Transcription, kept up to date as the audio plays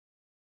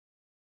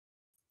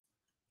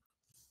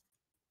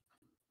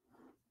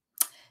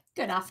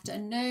Good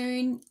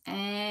afternoon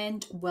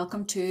and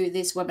welcome to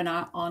this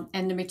webinar on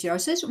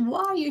endometriosis,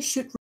 why you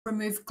should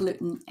remove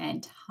gluten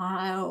and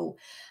how.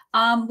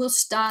 We'll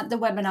start the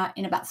webinar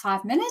in about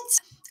 5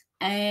 minutes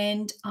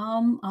and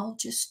I'll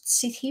just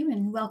sit here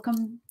and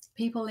welcome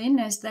people in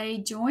as they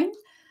join.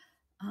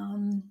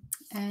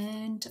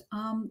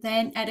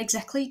 Then at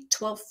exactly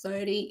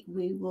 12:30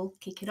 we will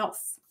kick it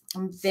off.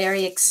 I'm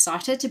very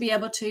excited to be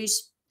able to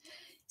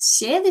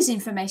share this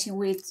information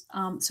with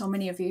so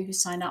many of you who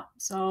sign up.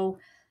 So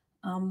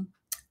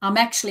I'm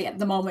actually at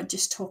the moment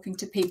just talking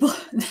to people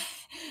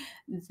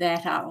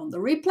that are on the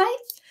replay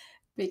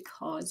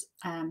because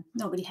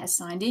nobody has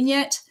signed in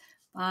yet,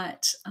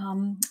 but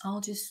I'll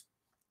just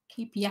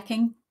keep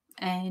yakking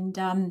and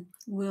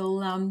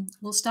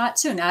we'll start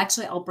soon.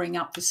 Actually, I'll bring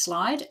up the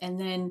slide and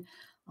then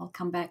I'll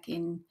come back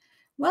in.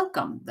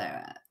 Welcome.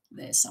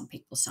 There's some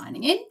people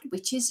signing in,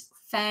 which is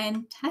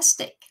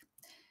fantastic.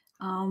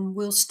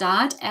 We'll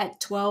start at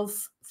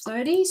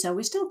 12:30, so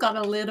we've still got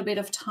a little bit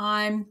of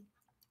time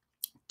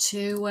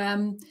to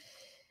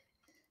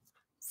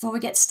before we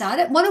get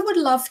started. What I would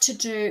love to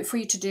do for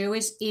you to do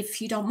is, if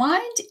you don't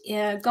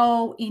mind,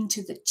 go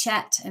into the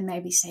chat and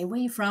maybe say where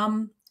you're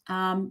from,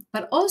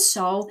 but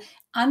also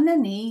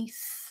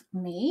underneath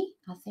me,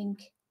 I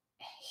think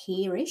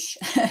here-ish,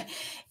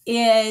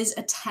 is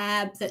a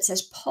tab that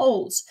says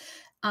polls.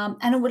 And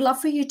I would love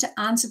for you to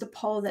answer the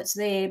poll that's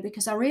there,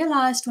 because I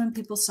realized when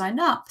people signed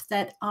up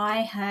that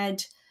I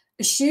had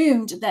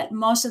assumed that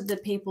most of the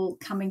people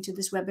coming to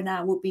this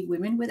webinar would be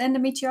women with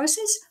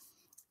endometriosis.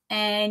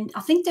 And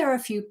I think there are a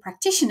few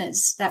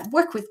practitioners that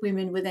work with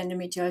women with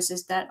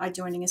endometriosis that are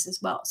joining us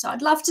as well. So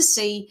I'd love to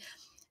see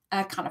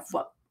kind of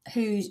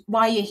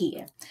why you're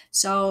here.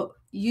 So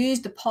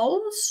use the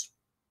polls.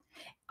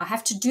 I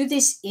have to do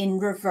this in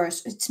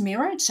reverse. It's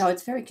mirrored, so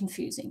it's very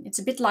confusing. It's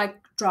a bit like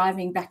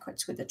driving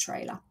backwards with a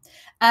trailer.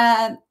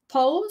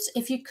 Polls,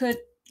 if you could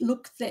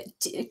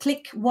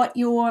click what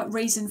your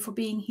reason for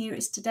being here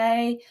is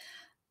today.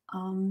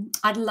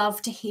 I'd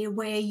love to hear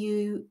where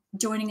you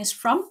joining us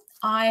from.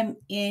 I'm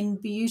in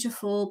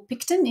beautiful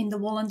Picton in the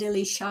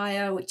Wollondilly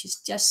Shire, which is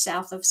just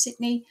south of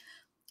Sydney.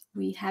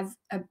 We have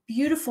a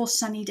beautiful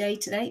sunny day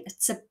today.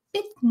 It's a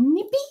bit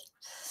nippy,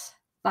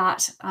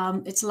 but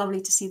it's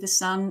lovely to see the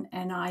sun,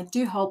 and I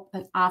do hope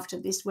that after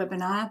this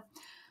webinar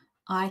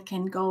I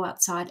can go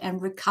outside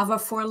and recover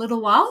for a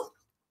little while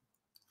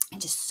and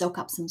just soak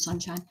up some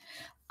sunshine.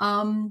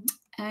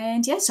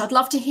 And yes, I'd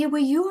love to hear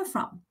where you are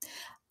from.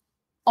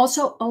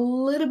 Also, a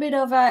little bit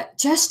of a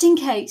just in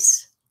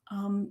case,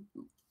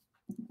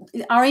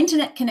 our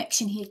internet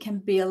connection here can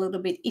be a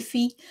little bit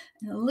iffy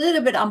and a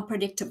little bit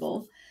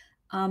unpredictable.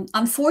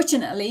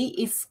 Unfortunately,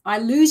 if I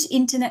lose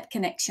internet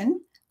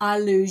connection, I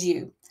lose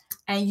you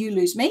and you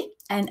lose me,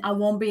 and I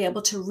won't be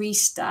able to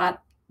restart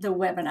the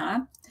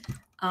webinar,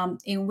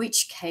 in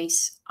which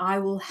case I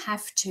will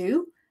have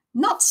to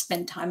not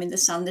spend time in the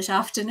sun this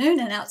afternoon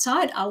and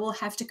outside. I will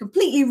have to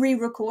completely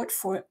re-record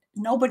for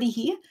nobody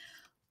here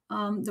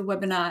the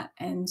webinar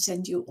and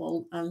send you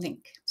all a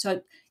link.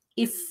 So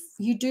if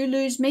you do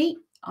lose me,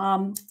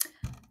 I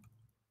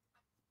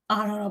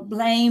don't know,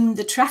 blame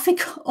the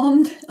traffic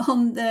on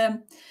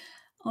the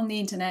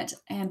internet,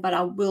 but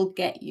I will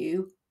get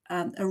you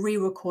a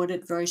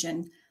re-recorded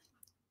version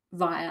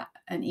via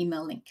an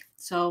email link.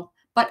 So,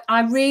 but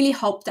I really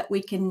hope that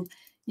we can,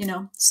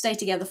 stay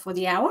together for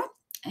the hour,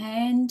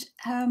 and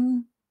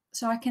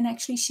so I can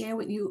actually share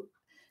with you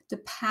the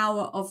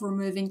power of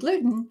removing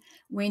gluten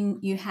when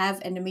you have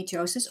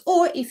endometriosis,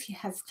 or if you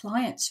have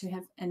clients who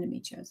have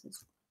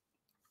endometriosis.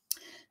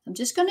 I'm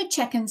just going to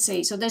check and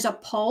see. So there's a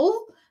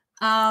poll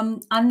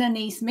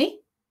underneath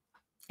me.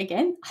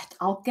 Again,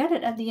 I'll get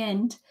it at the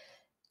end.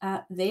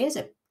 There's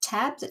a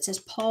tab that says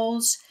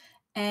polls,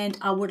 and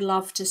I would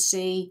love to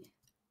see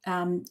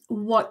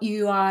what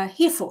you are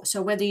here for.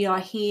 So whether you are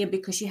here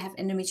because you have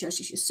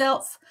endometriosis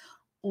yourself,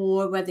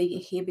 or whether you're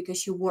here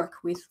because you work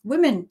with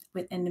women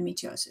with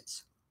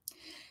endometriosis.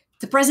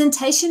 The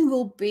presentation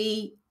will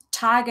be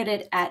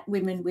targeted at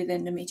women with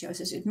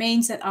endometriosis. It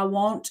means that I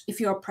won't,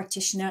 if you're a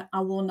practitioner, I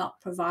will not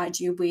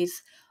provide you with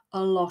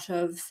a lot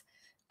of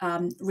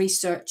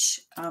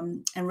research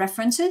and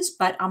references,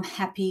 but I'm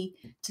happy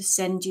to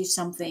send you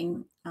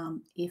something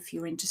if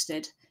you're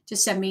interested.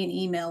 Just send me an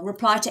email,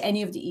 reply to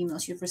any of the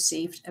emails you've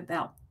received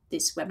about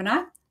this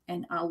webinar,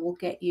 and I will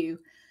get you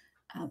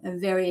a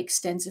very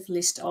extensive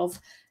list of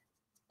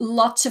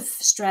lots of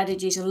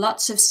strategies and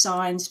lots of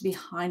science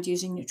behind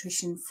using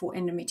nutrition for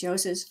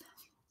endometriosis,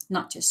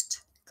 not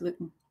just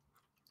gluten.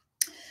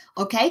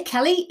 Okay,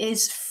 Kelly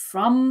is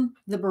from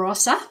the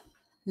Barossa.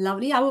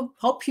 Lovely. I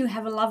hope you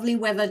have a lovely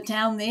weather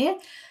down there.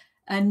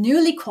 A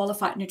newly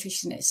qualified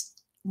nutritionist.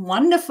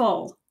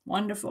 Wonderful,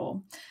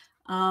 wonderful.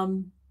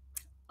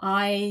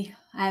 I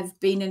have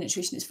been a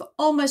nutritionist for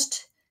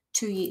almost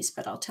 2 years,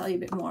 but I'll tell you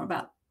a bit more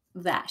about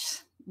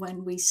that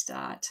when we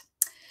start.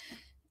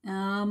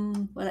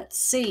 Well, let's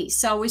see.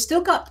 So we've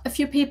still got a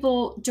few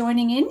people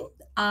joining in.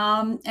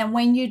 And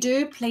when you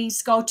do,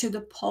 please go to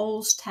the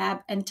polls tab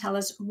and tell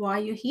us why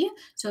you're here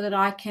so that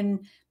I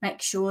can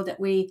make sure that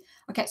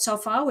okay, so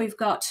far we've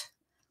got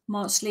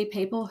mostly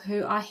people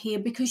who are here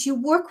because you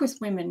work with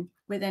women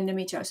with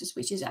endometriosis,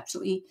 which is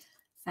absolutely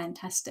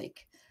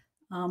fantastic.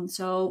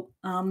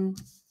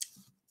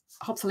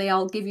 Hopefully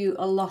I'll give you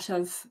a lot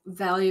of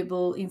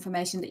valuable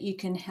information that you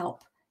can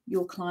help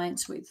your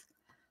clients with.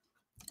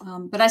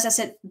 But as I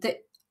said,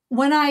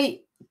 when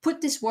I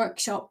put this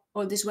workshop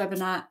or this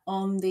webinar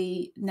on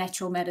the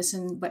natural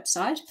medicine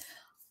website,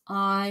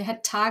 I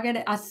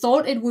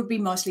thought it would be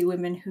mostly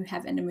women who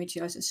have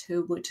endometriosis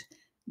who would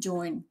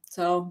join.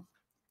 So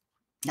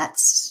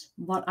that's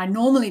what I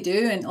normally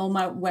do, and all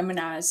my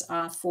webinars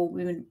are for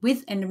women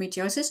with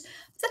endometriosis.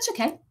 But that's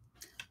okay.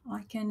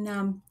 I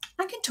can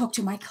talk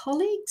to my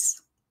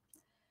colleagues.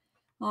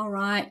 All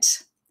right.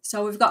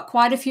 So we've got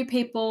quite a few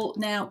people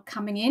now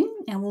coming in,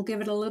 and we'll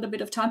give it a little bit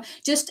of time.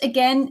 Just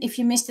again, if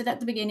you missed it at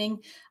the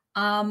beginning,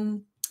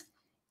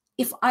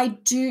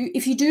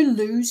 if you do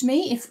lose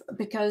me,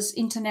 because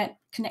internet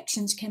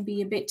connections can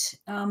be a bit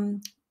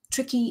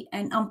tricky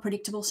and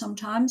unpredictable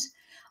sometimes,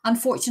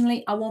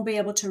 unfortunately, I won't be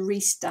able to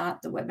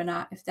restart the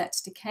webinar if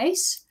that's the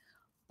case,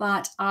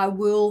 but I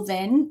will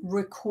then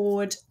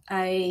record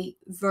a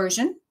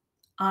version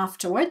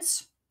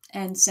afterwards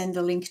and send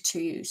a link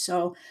to you.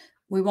 So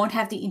we won't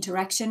have the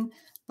interaction,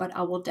 but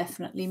I will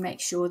definitely make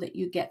sure that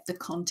you get the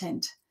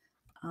content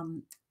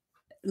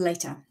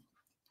later.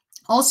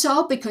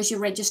 Also, because you're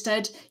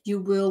registered, you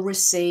will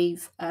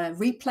receive a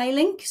replay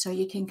link, so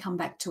you can come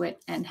back to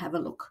it and have a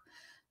look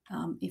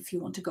if you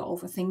want to go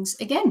over things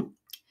again.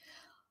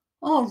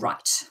 All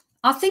right.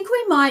 I think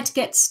we might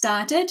get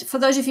started. For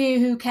those of you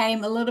who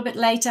came a little bit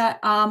later,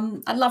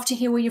 I'd love to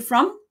hear where you're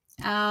from.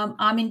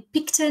 I'm in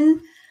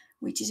Picton,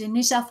 which is in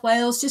New South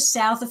Wales, just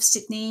south of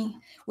Sydney.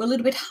 We're a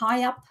little bit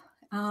high up,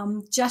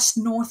 just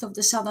north of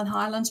the Southern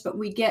Highlands, but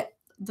we get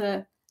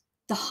the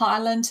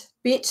Highland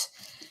bit,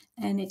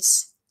 and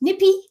it's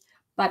nippy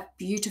but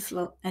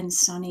beautiful and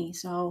sunny.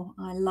 So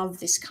I love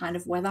this kind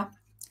of weather.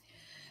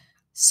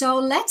 So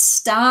let's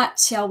start,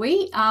 shall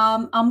we?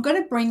 I'm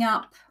going to bring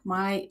up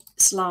my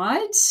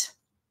slides,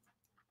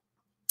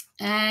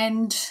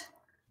 and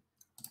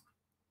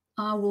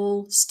I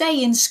will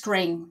stay in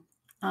screen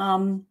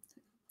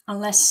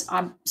unless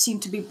I seem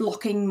to be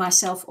blocking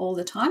myself all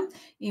the time,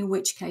 in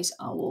which case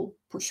I will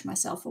push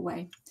myself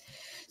away.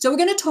 So we're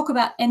going to talk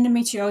about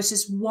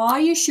endometriosis, why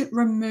you should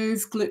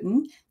remove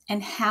gluten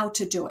and how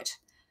to do it.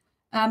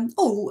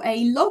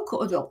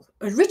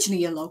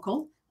 Originally a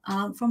local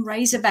from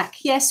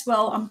Razorback. Yes,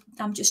 well,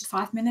 I'm just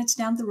 5 minutes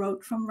down the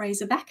road from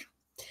Razorback,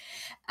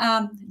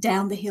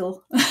 down the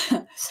hill.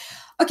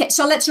 Okay,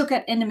 so let's look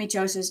at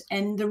endometriosis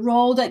and the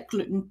role that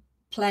gluten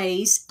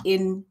plays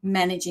in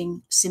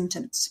managing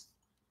symptoms.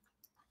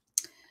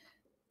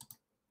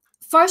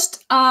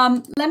 First,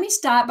 let me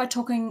start by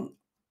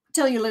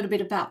tell you a little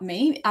bit about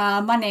me.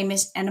 My name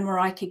is Anna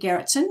Marijke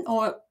Gerritsen,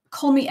 or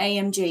call me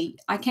AMG.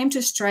 I came to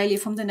Australia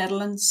from the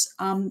Netherlands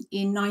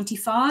in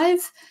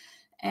 '95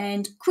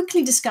 and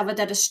quickly discovered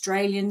that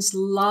Australians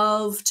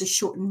love to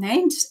shorten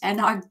names,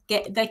 and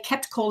they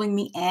kept calling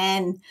me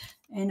Anne,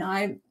 and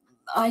I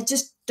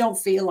just don't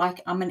feel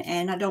like I'm an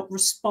Anne. I don't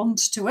respond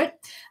to it.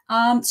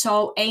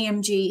 So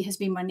AMG has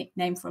been my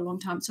nickname for a long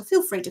time, so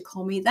feel free to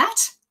call me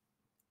that.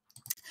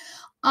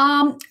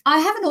 I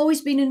haven't always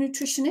been a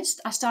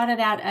nutritionist. I started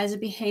out as a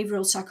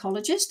behavioral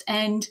psychologist,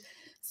 and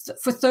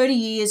for 30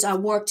 years, I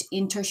worked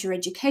in tertiary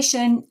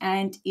education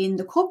and in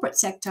the corporate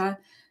sector,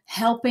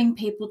 helping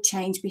people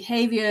change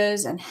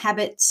behaviors and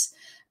habits.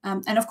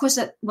 And of course,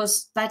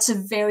 that's a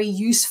very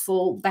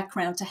useful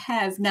background to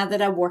have now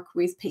that I work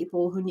with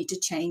people who need to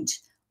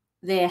change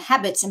their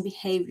habits and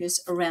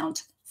behaviors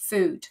around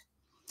food.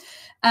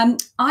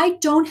 I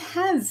don't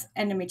have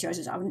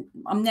endometriosis.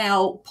 I'm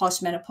now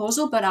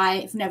postmenopausal, but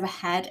I've never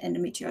had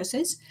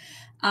endometriosis.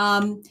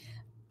 I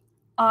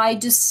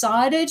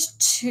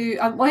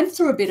went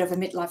through a bit of a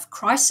midlife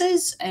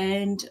crisis,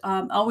 and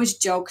I always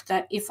joke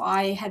that if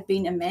I had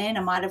been a man,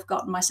 I might have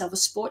gotten myself a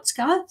sports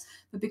car.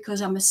 But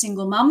because I'm a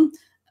single mum,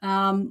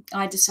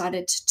 I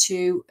decided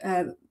to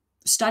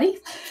study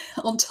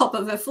on top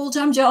of a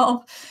full-time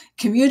job,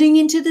 commuting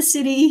into the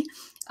city.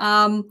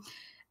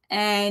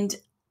 And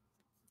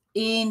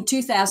in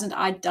 2000,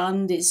 I'd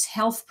done this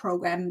health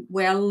program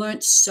where I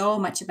learned so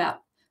much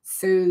about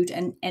food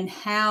and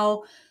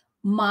how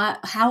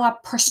I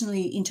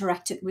personally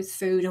interacted with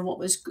food, and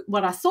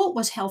what I thought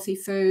was healthy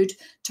food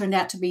turned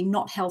out to be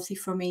not healthy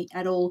for me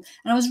at all.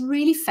 And I was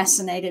really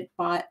fascinated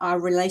by our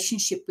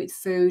relationship with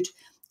food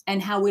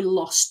and how we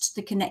lost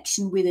the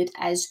connection with it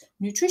as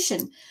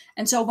nutrition.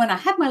 And so when I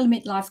had my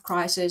midlife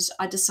crisis,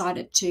 I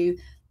decided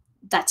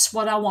that's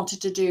what I wanted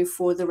to do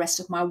for the rest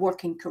of my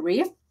working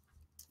career.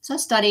 So I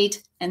studied,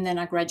 and then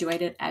I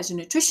graduated as a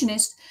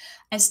nutritionist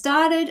and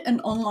started an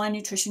online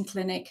nutrition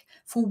clinic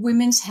for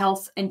women's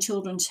health and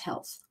children's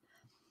health.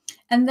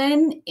 And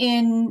then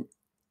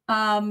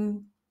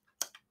I'll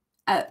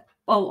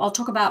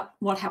talk about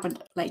what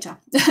happened later.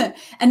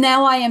 And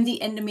now I am the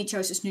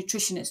endometriosis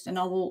nutritionist, and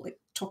I will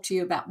talk to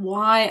you about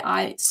why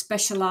I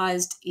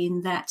specialized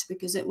in that,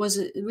 because it was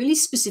a really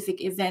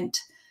specific event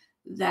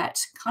that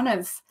kind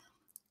of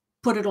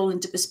put it all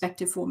into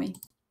perspective for me.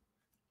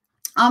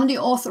 I'm the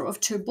author of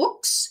 2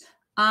 books,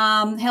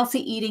 Healthy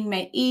Eating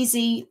Made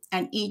Easy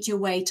and Eat Your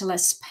Way to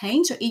Less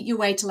Pain. So Eat Your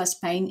Way to Less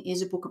Pain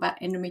is a book about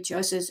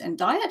endometriosis and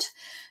diet.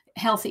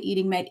 Healthy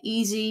Eating Made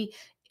Easy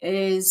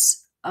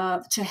is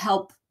to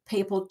help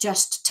people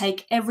just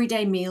take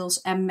everyday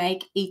meals and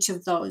make each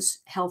of those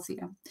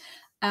healthier.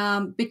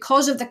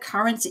 Because of the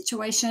current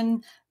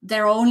situation,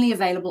 they're only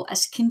available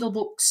as Kindle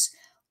books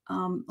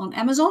on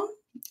Amazon.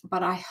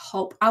 But I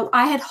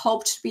had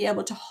hoped to be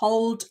able to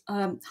hold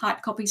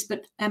hard copies,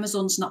 but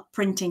Amazon's not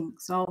printing.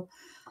 So,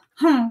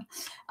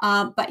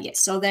 but yes,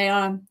 so they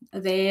are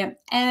there.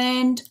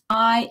 And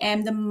I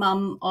am the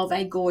mum of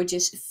a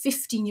gorgeous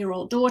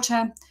 15-year-old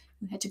daughter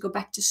who had to go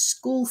back to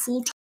school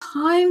full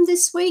time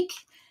this week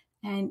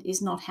and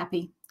is not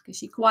happy because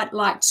she quite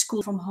liked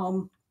school from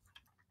home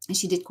and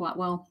she did quite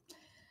well.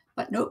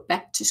 But no,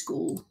 back to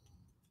school.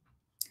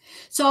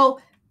 So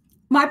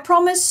my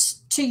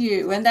promise to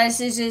you, and this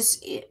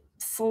is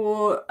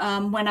for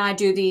when I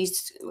do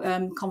these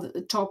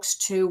talks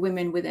to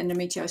women with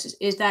endometriosis,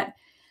 is that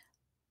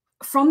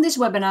from this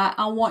webinar,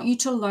 I want you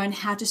to learn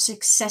how to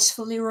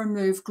successfully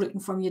remove gluten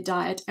from your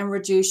diet and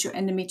reduce your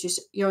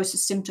endometriosis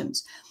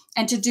symptoms.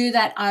 And to do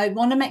that, I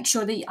want to make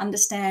sure that you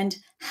understand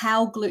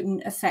how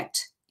gluten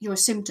affects your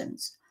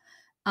symptoms.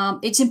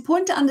 It's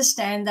important to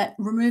understand that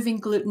removing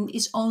gluten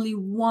is only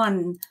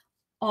one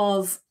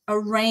of a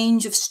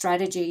range of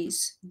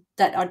strategies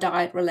that are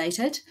diet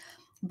related,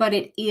 but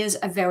it is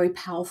a very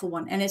powerful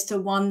one. And it's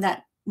the one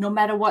that no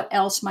matter what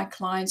else my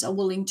clients are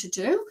willing to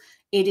do,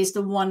 it is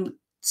the one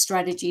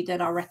strategy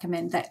that I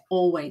recommend they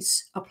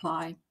always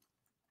apply.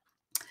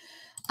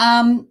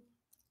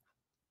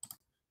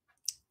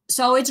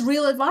 So it's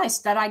real advice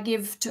that I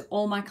give to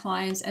all my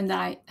clients and that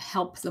I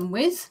help them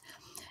with.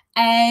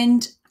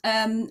 And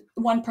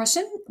one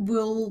person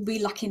will be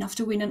lucky enough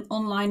to win an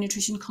online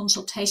nutrition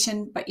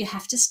consultation, but you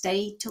have to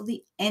stay till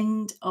the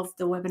end of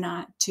the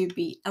webinar to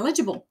be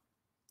eligible.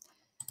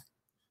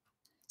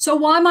 So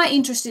why am I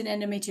interested in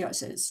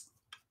endometriosis?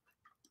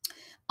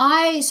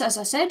 As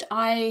I said,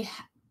 I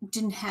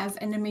didn't have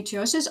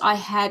endometriosis. I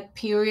had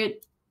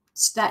periods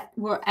that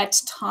were at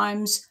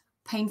times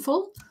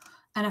painful,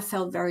 and I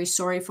felt very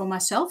sorry for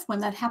myself when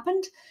that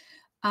happened.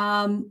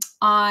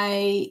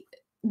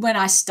 When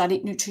I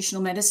studied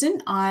nutritional medicine,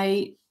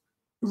 I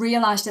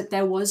realized that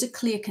there was a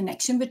clear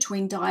connection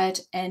between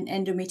diet and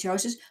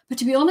endometriosis. But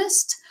to be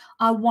honest,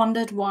 I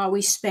wondered why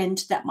we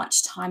spent that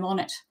much time on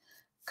it.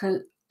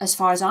 Because as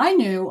far as I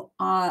knew,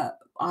 I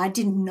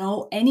didn't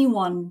know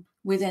anyone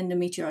with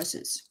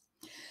endometriosis.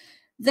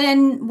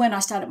 Then when I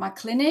started my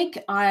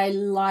clinic, I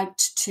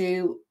liked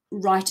to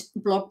write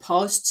blog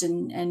posts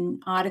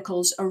and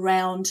articles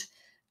around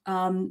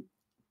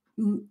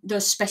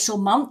those special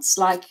months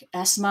like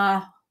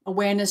Asthma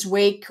Awareness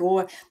Week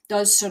or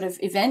those sort of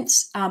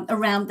events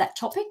around that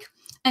topic.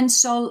 And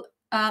so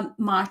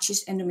March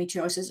is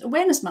Endometriosis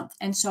Awareness Month.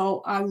 And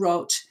so I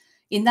wrote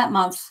in that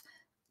month,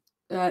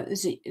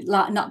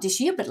 not this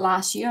year, but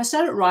last year, I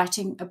started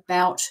writing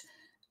about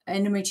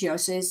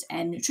endometriosis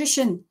and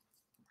nutrition,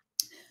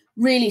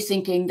 really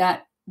thinking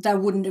that there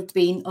wouldn't have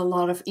been a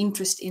lot of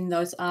interest in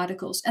those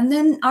articles. And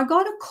then I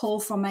got a call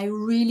from a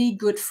really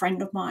good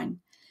friend of mine.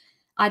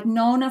 I'd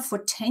known her for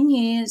 10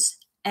 years,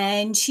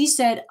 and she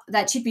said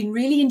that she'd been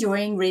really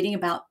enjoying reading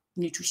about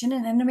nutrition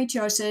and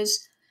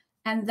endometriosis,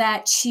 and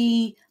that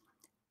she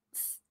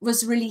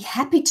was really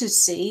happy to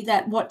see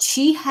that what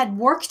she had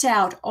worked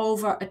out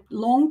over a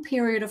long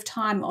period of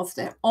time of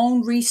their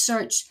own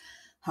research,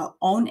 her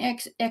own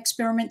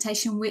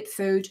experimentation with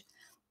food,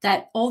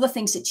 that all the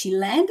things that she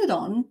landed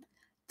on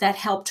that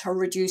helped her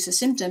reduce the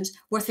symptoms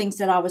were things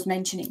that I was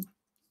mentioning.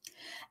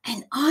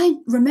 And I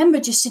remember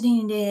just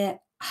sitting there,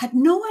 I had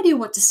no idea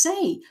what to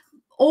say.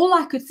 All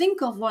I could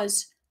think of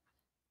was,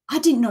 I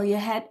didn't know you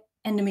had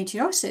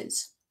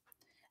endometriosis.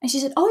 And she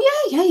said, oh,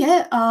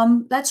 yeah.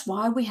 That's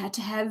why we had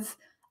to have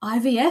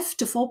IVF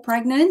to fall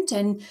pregnant.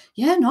 And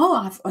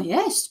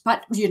yes.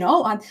 But,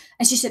 and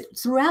she said,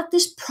 throughout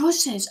this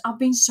process, I've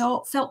been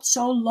felt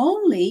so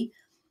lonely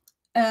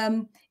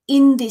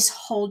in this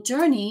whole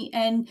journey.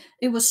 And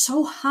it was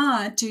so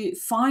hard to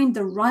find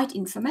the right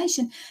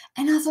information.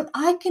 And I thought,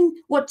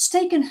 what's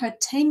taken her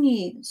 10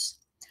 years,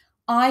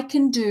 I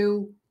can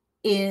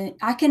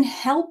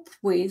help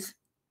with,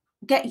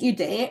 get you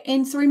there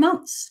in 3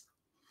 months.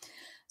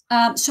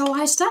 So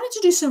I started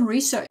to do some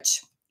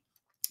research.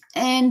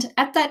 And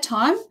at that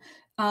time,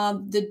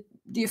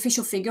 the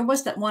official figure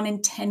was that 1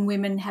 in 10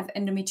 women have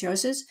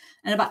endometriosis.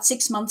 And about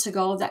 6 months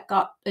ago, that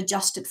got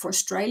adjusted for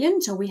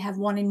Australian. So we have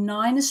 1 in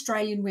 9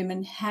 Australian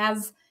women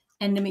have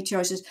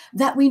endometriosis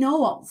that we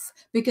know of,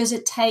 because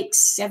it takes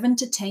 7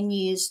 to 10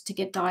 years to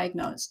get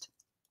diagnosed.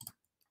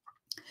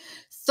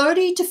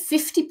 30 to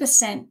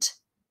 50%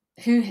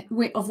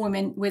 of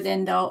women with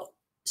endo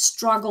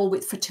struggle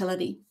with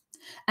fertility.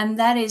 And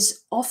that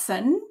is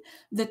often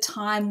the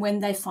time when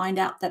they find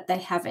out that they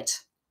have it.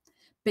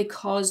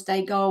 because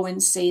they go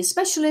and see a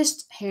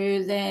specialist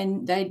who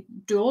then they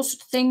do all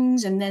sorts of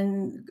things, and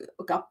then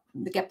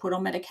they get put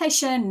on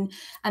medication,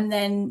 and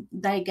then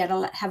they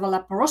have a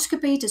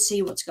laparoscopy to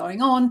see what's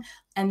going on,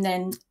 and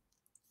then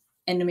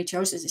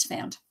endometriosis is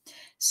found.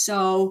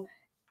 So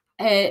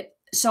a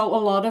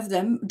lot of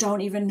them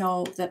don't even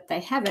know that they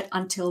have it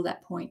until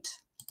that point.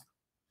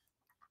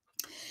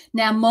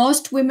 Now,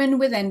 most women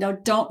with endo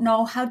don't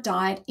know how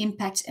diet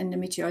impacts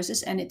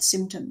endometriosis and its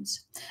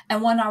symptoms.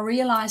 And when I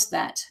realized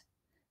that,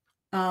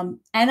 and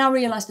I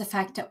realized the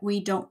fact that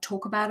we don't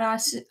talk about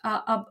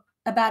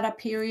our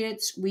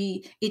periods,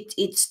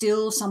 it's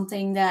still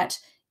something that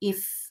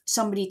if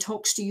somebody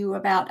talks to you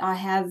about, I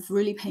have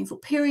really painful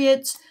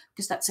periods,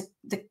 because that's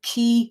the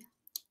key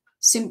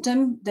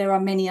symptom. There are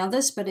many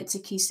others, but it's a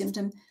key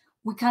symptom.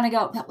 We kind of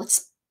go,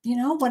 let's,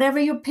 whatever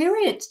your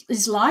period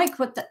is like,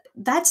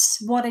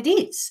 that's what it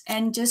is,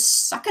 and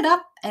just suck it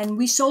up, and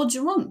we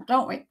soldier on,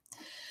 don't we?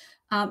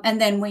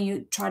 And then when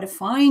you try to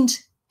find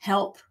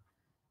help,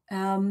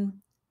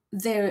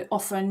 there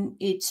often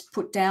it's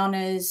put down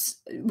as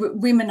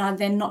women are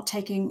then not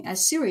taking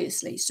as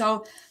seriously.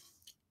 So,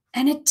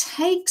 and it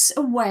takes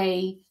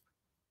away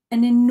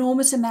an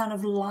enormous amount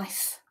of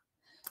life.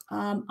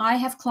 I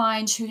have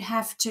clients who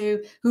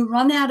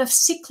run out of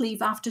sick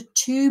leave after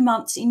 2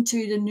 months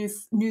into the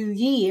new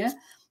year,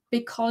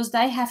 because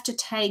they have to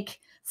take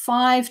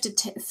 5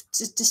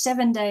 to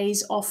 7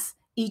 days off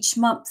each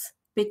month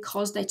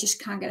because they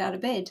just can't get out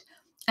of bed.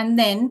 And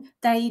then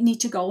they need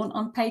to go on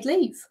unpaid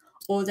leave,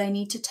 or they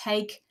need to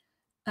take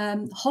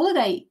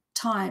holiday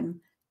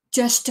time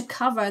just to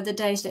cover the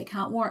days they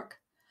can't work.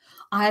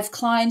 I have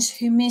clients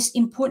who miss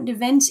important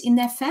events in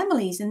their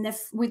families and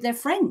with their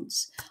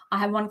friends. I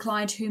have one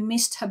client who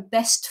missed her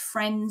best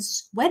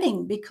friend's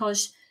wedding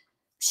because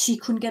she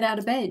couldn't get out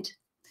of bed.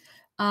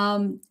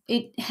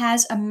 It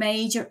has a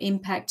major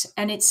impact,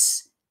 and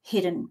it's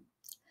hidden.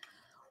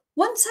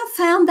 Once I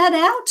found that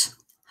out,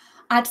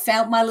 I'd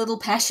found my little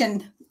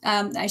passion,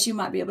 as you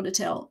might be able to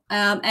tell.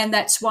 And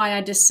that's why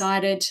I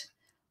decided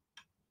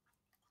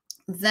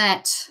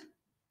that,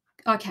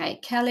 okay,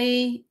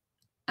 Kelly,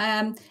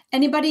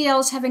 anybody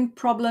else having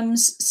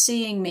problems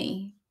seeing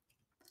me?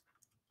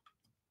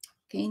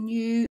 Can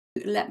you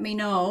let me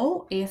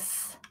know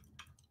if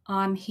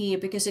I'm here,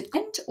 because it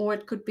can't, or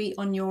it could be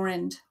on your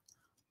end.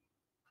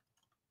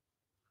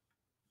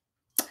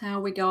 How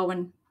are we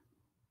going?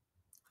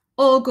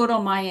 All good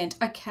on my end.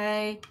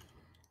 Okay,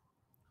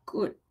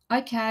 good.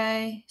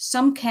 Okay,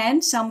 some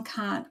can, some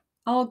can't.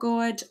 All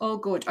good, all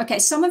good. Okay,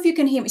 some of you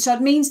can hear me, so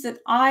it means that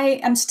I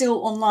am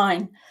still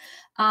online.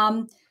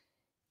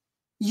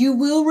 You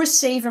will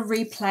receive a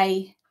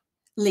replay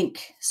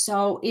link.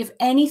 So if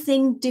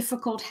anything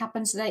difficult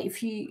happens today,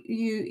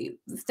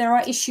 if there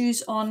are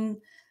issues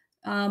on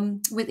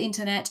with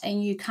internet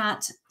and you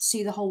can't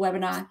see the whole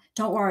webinar,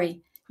 don't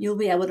worry, you'll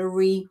be able to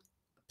replay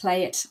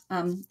it,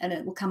 and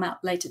it will come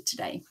out later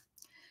today.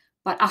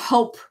 But I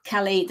hope,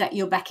 Kelly, that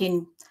you're back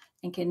in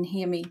and can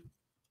hear me.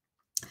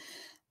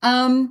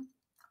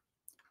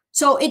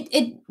 So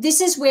this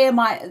is where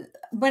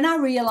when I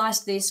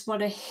realized this,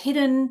 what a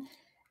hidden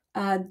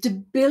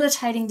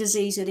debilitating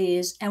disease it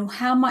is, and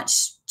how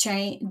much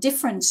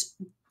difference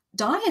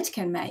diet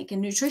can make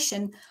and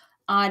nutrition,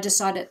 I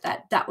decided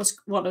that was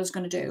what I was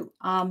going to do.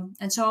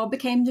 And so I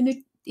became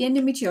the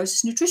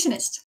endometriosis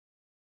nutritionist.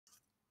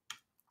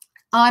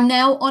 I'm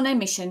now on a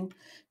mission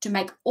to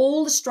make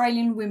all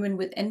Australian women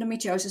with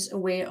endometriosis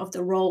aware of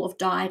the role of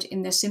diet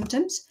in their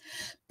symptoms,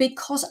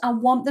 because I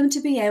want them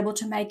to be able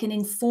to make an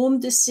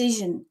informed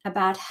decision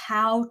about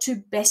how to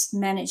best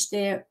manage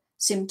their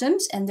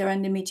symptoms and their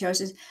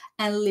endometriosis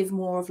and live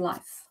more of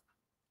life.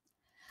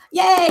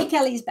 Yay,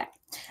 Kelly's back.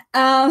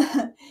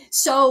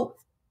 So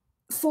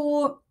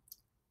for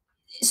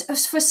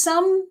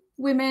some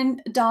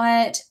women,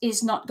 diet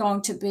is not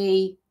going to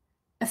be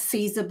a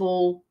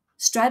feasible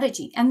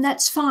strategy, and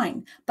that's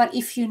fine. But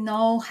if you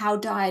know how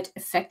diet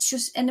affects your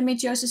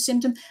endometriosis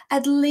symptom,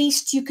 at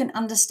least you can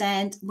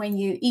understand when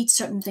you eat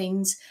certain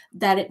things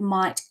that it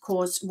might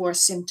cause worse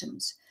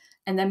symptoms.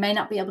 And they may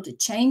not be able to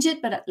change it,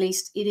 but at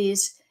least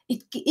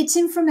it's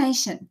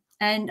information.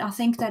 And I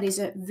think that is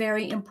a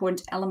very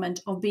important element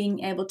of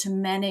being able to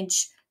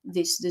manage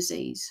this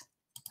disease.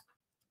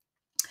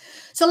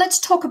 So let's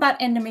talk about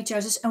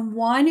endometriosis and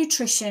why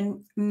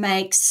nutrition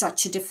makes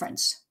such a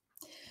difference.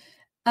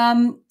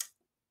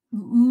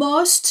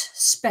 Most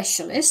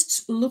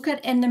specialists look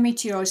at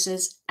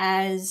endometriosis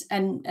as,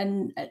 and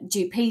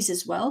GPs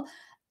as well,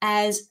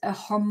 as a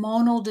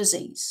hormonal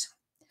disease,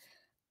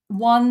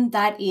 one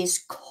that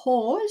is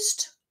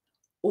caused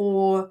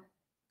or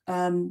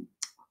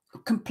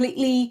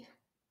completely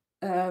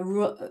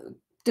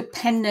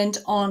dependent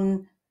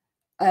on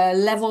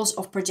levels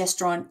of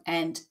progesterone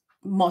and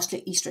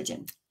mostly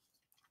estrogen.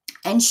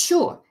 And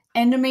sure,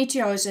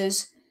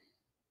 endometriosis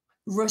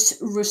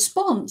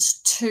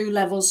responds to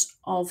levels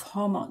of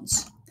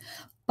hormones,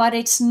 but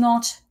it's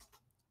not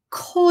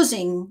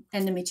causing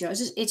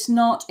endometriosis. It's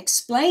not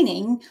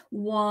explaining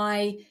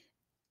why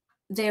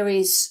there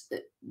is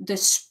the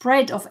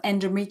spread of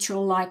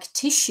endometrial-like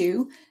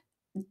tissue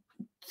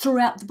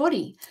throughout the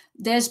body.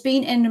 There's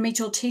been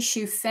endometrial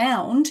tissue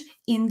found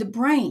in the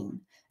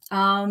brain.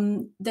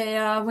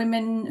 There are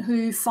women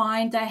who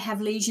find they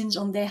have lesions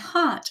on their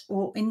heart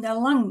or in their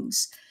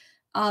lungs.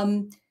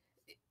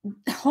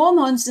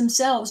 Hormones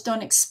themselves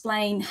don't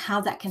explain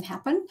how that can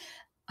happen,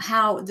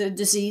 how the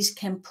disease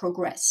can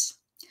progress.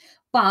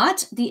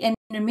 But the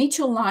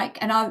endometrial-like,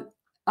 and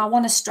I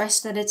want to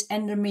stress that it's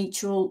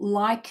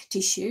endometrial-like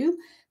tissue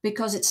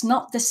because it's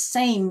not the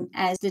same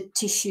as the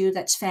tissue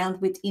that's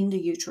found within the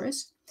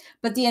uterus.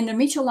 But the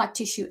endometrial-like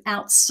tissue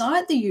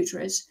outside the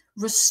uterus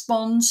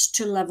responds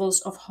to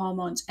levels of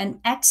hormones and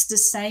acts the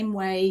same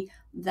way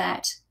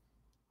that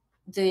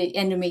the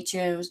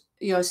endometrial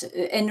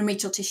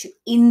tissue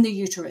in the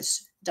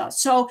uterus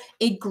does. So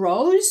it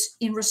grows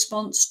in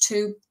response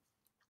to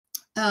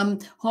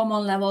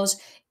hormone levels,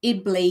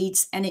 it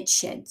bleeds, and it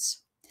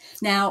sheds.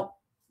 Now,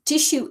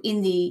 tissue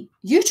in the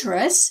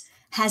uterus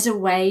has a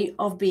way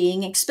of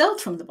being expelled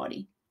from the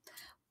body.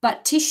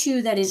 But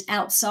tissue that is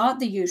outside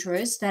the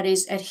uterus, that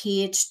is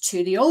adhered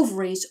to the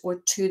ovaries or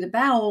to the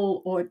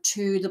bowel or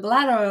to the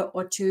bladder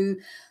or to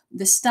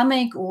the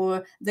stomach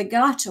or the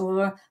gut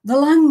or the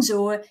lungs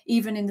or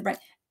even in the brain,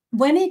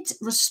 when it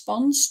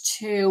responds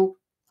to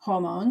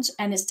hormones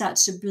and it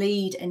starts to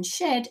bleed and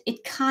shed,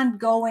 it can't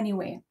go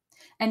anywhere.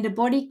 And the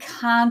body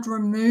can't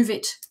remove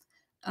it.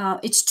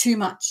 It's too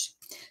much.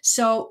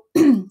 So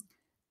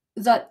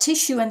the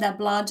tissue and that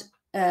blood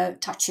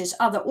touches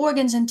other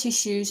organs and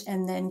tissues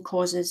and then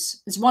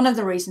is one of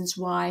the reasons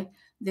why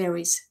there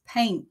is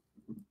pain.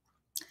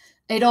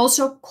 It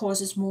also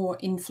causes more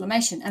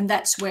inflammation, and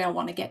that's where I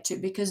want to get to,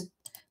 because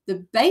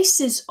the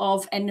basis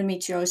of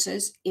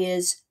endometriosis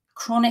is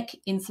chronic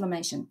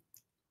inflammation.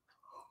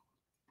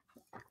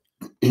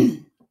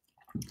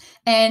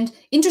 And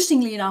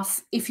interestingly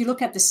enough, if you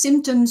look at the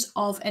symptoms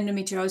of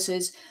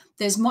endometriosis,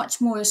 there's much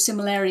more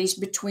similarities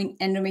between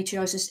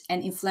endometriosis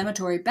and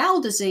inflammatory bowel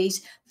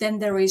disease than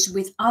there is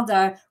with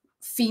other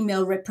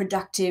female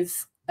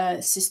reproductive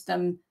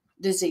system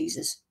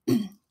diseases.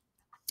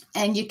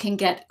 And you can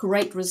get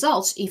great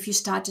results if you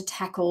start to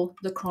tackle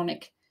the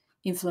chronic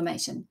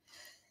inflammation.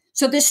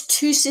 So there's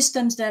two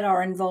systems that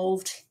are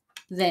involved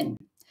then.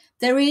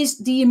 There is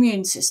the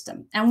immune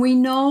system, and we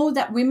know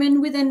that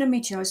women with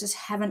endometriosis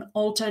have an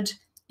altered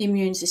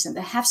immune system.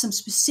 They have some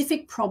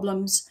specific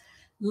problems,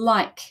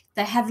 like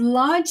they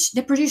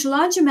produce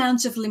large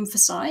amounts of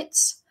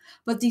lymphocytes,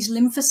 but these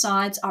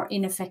lymphocytes are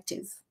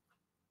ineffective.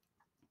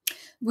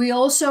 We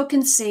also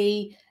can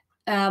see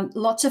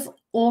lots of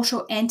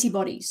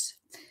autoantibodies.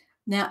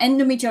 Now,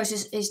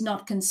 endometriosis is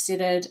not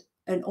considered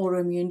an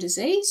autoimmune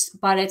disease,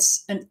 but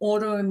it's an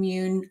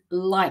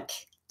autoimmune-like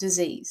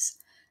disease.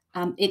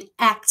 It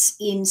acts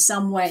in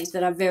some ways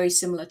that are very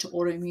similar to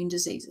autoimmune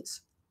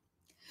diseases.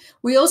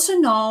 We also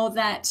know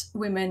that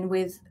women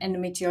with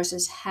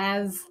endometriosis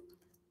have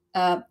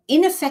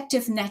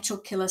ineffective natural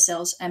killer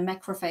cells and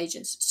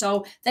macrophages.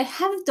 So they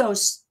have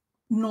those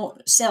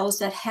cells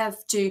that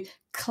have to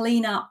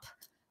clean up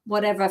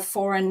whatever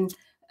foreign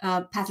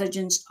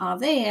pathogens are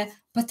there,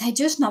 but they're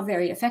just not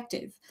very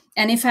effective.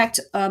 And in fact,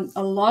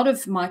 a lot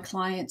of my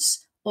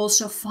clients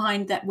also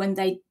find that when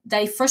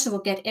they first of all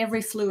get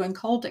every flu and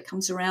cold that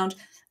comes around,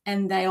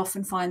 and they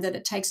often find that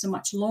it takes them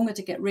much longer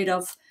to get rid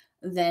of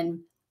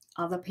than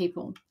other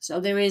people. So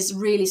there is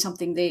really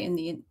something there in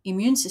the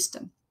immune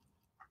system.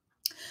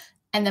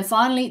 And then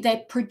finally,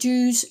 they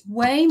produce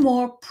way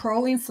more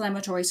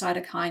pro-inflammatory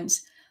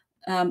cytokines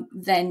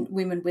than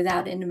women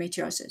without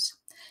endometriosis.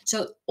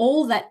 So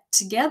all that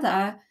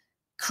together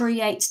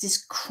creates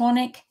this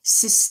chronic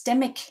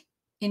systemic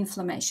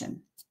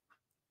inflammation,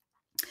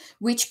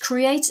 which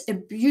creates a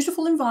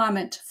beautiful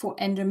environment for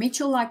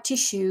endometrial-like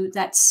tissue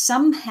that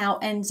somehow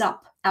ends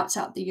up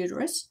outside the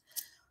uterus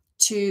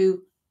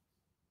to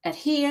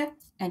adhere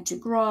and to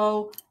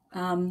grow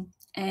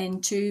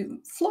and to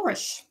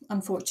flourish,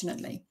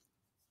 unfortunately.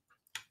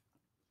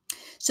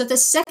 So the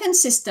second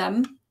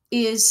system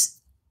is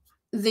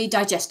the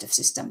digestive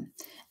system.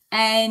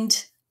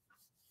 And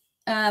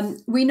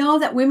we know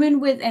that women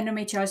with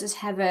endometriosis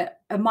have a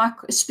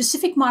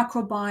specific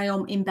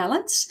microbiome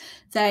imbalance.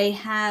 They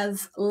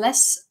have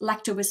less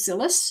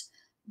lactobacillus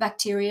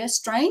bacteria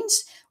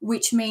strains,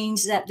 which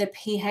means that the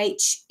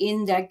pH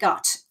in their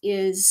gut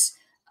is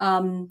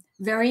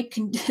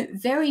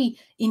very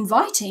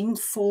inviting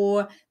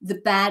for the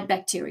bad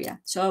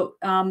bacteria. So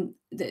and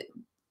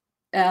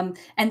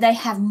they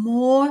have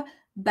more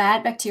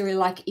bad bacteria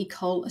like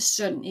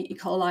certain E.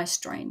 coli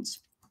strains.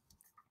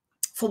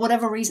 For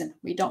whatever reason,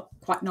 we don't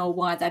quite know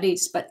why that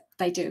is, but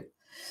they do.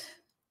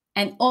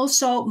 And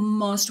also,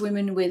 most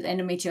women with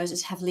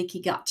endometriosis have leaky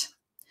gut.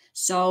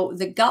 So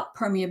the gut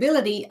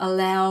permeability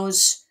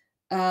allows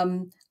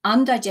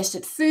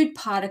undigested food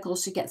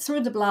particles to get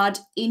through the blood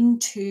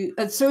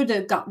through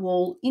the gut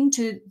wall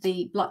into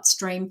the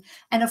bloodstream.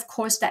 And of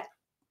course, that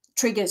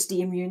triggers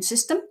the immune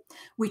system,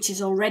 which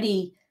is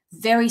already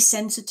very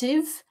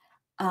sensitive,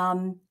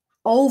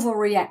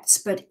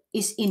 overreacts, but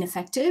is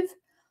ineffective.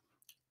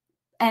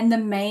 And the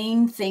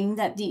main thing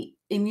that the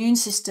immune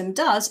system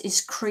does is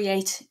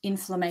create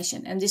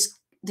inflammation. And this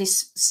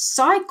this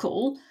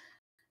cycle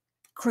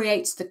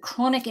creates the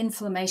chronic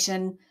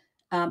inflammation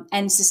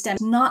and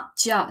systemic, not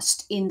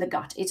just in the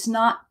gut. It's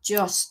not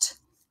just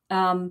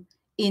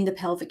in the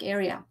pelvic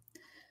area.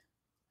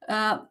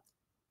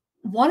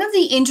 One of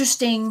the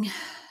interesting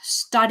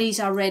studies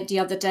I read the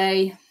other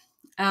day,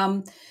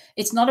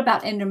 it's not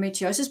about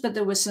endometriosis, but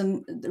there was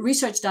some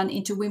research done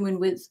into women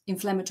with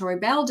inflammatory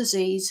bowel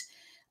disease,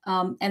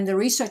 and the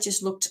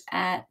researchers looked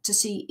at to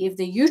see if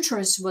the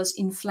uterus was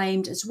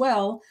inflamed as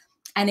well,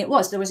 and there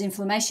was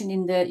inflammation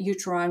in the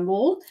uterine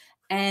wall,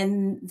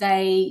 and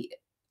they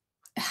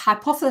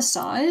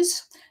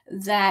hypothesize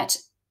that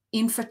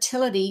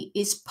infertility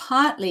is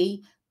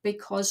partly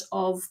because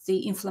of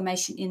the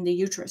inflammation in the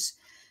uterus,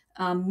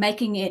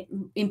 making it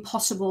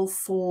impossible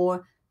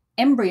for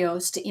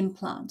embryos to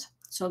implant.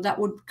 So that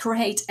would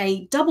create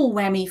a double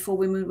whammy for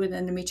women with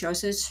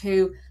endometriosis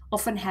who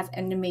often have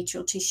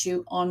endometrial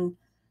tissue on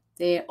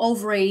their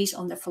ovaries,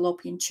 on their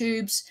fallopian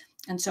tubes.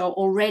 And so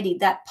already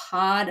that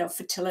part of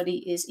fertility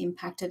is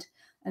impacted.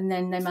 And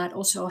then they might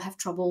also have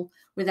trouble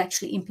with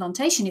actually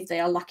implantation if they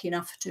are lucky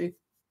enough to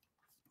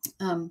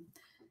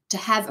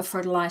have a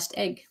fertilized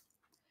egg.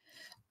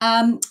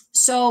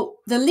 So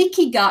the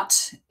leaky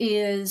gut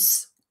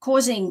is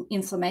causing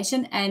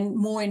inflammation, and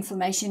more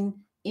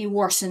inflammation, it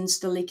worsens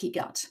the leaky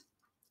gut.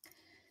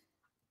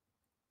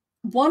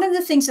 One of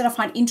the things that I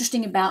find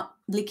interesting about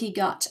leaky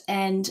gut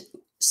and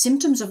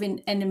symptoms of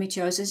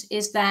endometriosis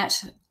is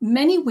that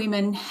many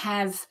women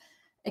have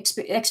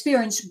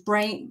experienced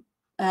brain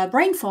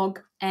fog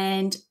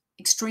and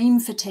extreme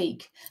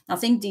fatigue. I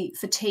think the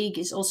fatigue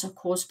is also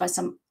caused by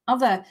some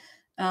other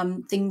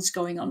things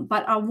going on.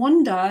 But I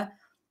wonder,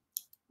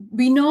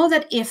 we know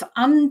that if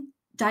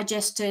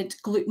undigested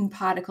gluten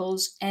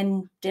particles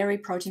and dairy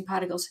protein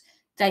particles,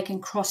 they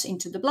can cross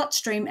into the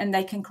bloodstream and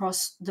they can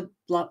cross the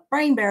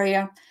blood-brain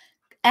barrier,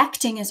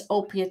 acting as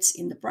opiates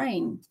in the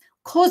brain,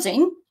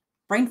 causing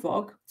brain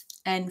fog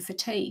and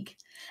fatigue.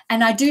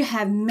 And I do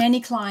have many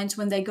clients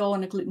when they go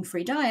on a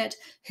gluten-free diet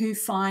who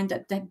find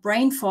that their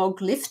brain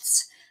fog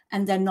lifts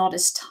and they're not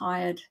as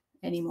tired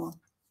anymore.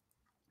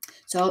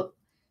 So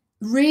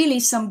really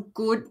some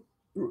good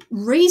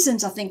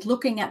reasons, I think,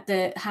 looking at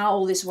how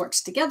all this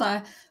works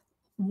together,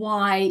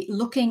 why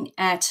looking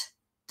at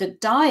the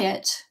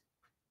diet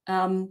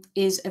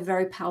is a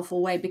very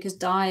powerful way, because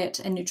diet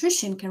and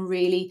nutrition can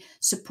really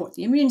support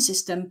the immune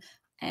system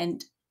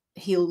and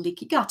heal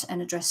leaky gut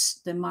and address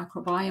the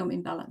microbiome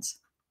imbalance.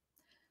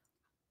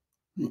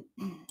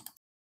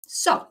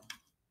 So,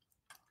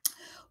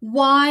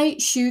 why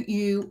should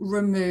you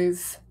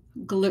remove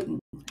gluten?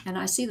 And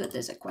I see that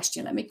there's a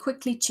question. Let me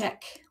quickly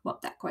check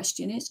what that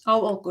question is.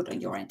 Oh, good on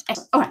your end.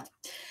 Excellent. All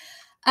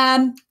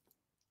right.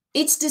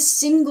 It's the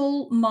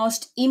single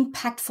most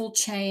impactful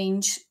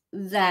change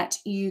that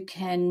you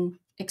can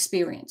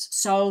experience.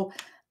 So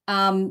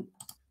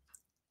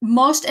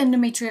most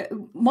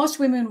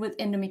women with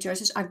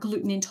endometriosis are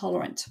gluten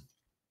intolerant.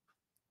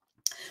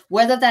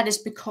 Whether that is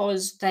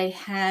because they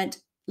had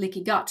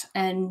leaky gut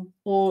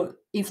or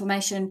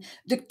inflammation,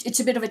 it's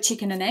a bit of a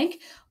chicken and egg.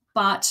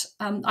 But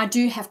I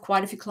do have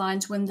quite a few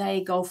clients when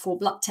they go for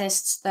blood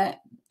tests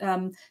that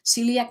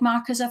celiac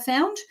markers are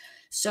found.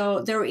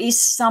 So there is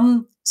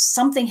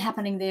something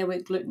happening there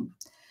with gluten,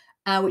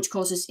 which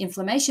causes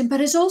inflammation.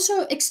 But it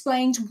also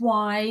explains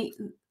why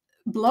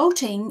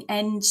bloating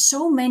and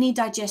so many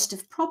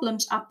digestive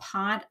problems are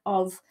part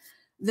of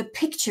the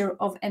picture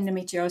of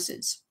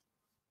endometriosis.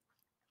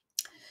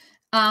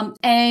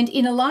 And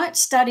in a large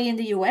study in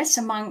the US,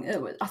 among,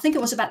 I think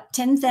it was about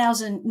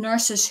 10,000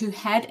 nurses who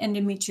had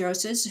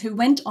endometriosis, who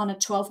went on a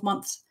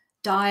 12-month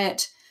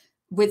diet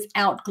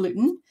without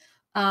gluten,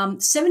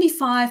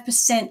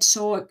 75%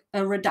 saw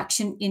a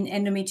reduction in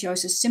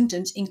endometriosis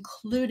symptoms,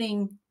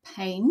 including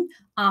pain,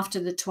 after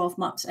the 12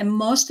 months. And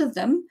most of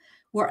them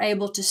were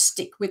able to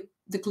stick with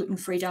the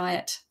gluten-free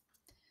diet.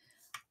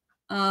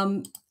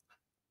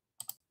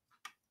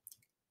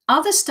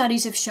 Other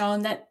studies have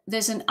shown that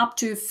there's an up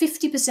to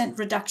 50%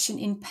 reduction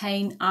in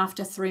pain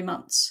after 3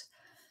 months.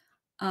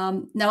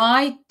 Now,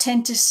 I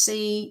tend to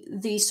see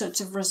these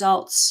sorts of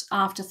results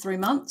after 3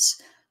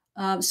 months,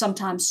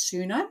 sometimes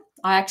sooner.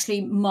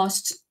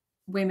 Most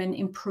women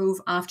improve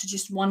after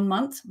just 1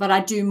 month, but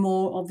I do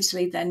more,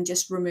 obviously, than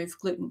just remove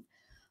gluten.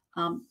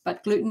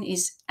 But gluten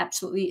is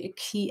absolutely a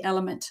key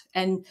element.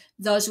 And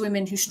those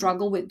women who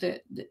struggle with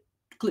the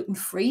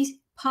gluten-free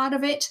part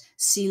of it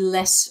see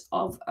less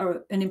of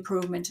an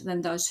improvement than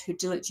those who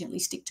diligently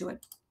stick to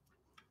it.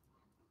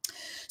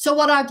 So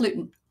what are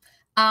gluten?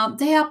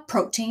 They are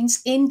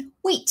proteins in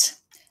wheat,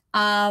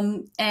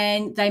 and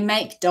they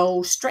make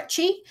dough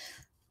stretchy,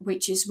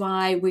 which is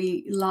why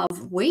we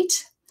love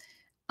wheat.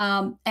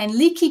 And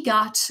leaky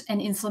gut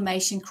and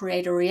inflammation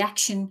create a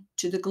reaction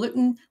to the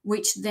gluten,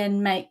 which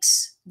then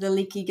makes the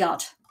leaky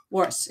gut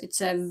worse.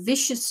 It's a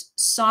vicious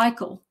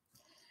cycle.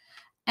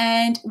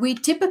 And we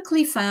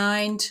typically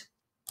find,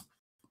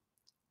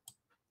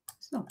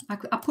 so I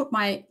put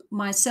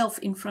myself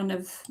in front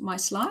of my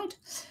slide.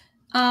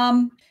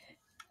 I'm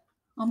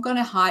going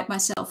to hide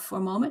myself for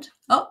a moment.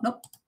 Oh,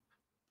 nope.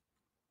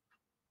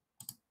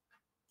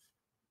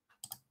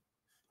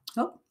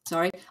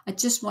 Sorry, I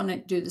just want to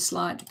do the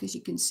slide because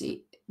you can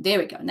see. There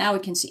we go. Now we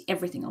can see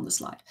everything on the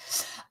slide.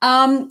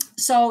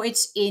 So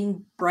it's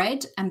in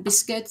bread and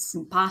biscuits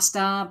and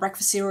pasta,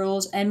 breakfast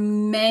cereals,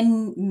 and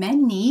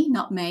many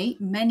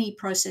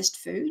processed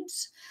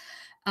foods.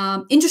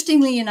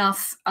 Interestingly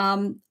enough,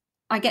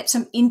 I get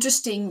some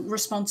interesting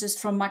responses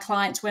from my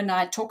clients when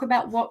I talk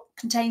about what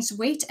contains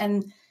wheat,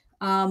 and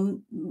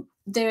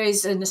there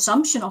is an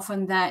assumption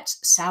often that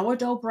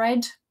sourdough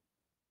bread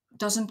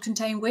doesn't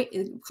contain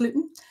wheat,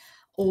 gluten,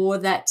 or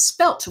that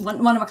spelt. One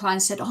of my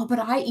clients said, "Oh, but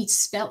I eat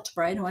spelt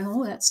bread." I went,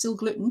 "Oh, that's still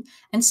gluten."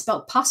 And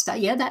spelt pasta,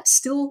 yeah, that's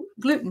still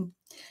gluten.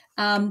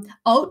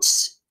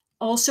 Oats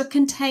also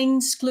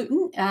contains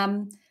gluten,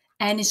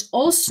 and is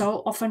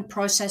also often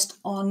processed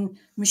on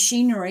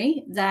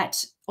machinery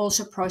that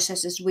also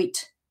processes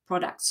wheat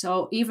products.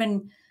 So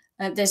even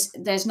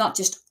there's not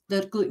just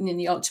the gluten in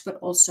the oats, but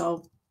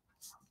also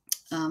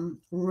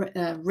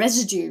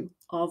residue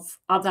of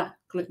other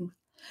gluten.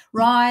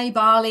 Rye,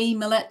 barley,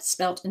 millet,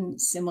 spelt,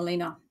 and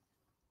semolina.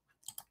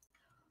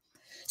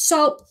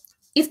 So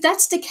if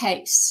that's the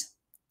case,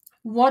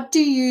 what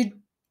do you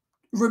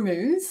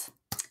remove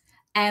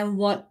and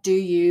what do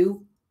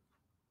you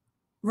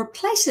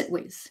replace it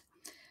with?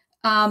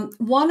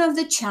 One of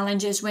the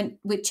challenges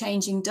with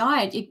changing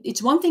diet,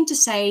 it's one thing to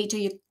say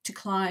to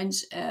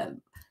clients,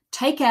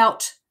 take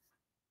out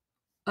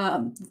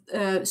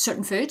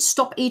certain foods,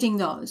 stop eating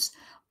those.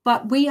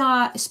 But we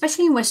are,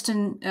 especially in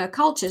Western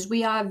cultures,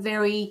 we are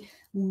very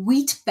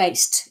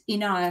wheat-based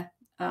in our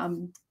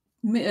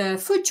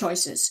food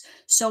choices.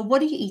 So what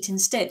do you eat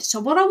instead? So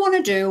what I want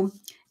to do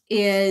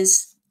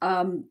is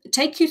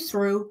take you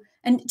through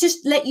and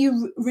just let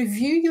you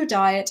review your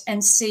diet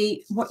and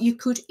see what you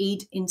could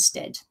eat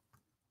instead.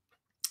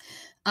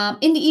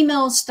 In the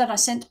emails that I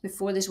sent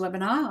before this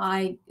webinar,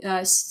 I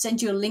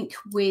sent you a link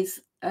with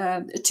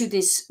to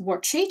this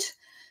worksheet.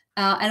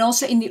 And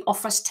also in the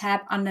Offers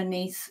tab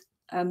underneath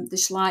the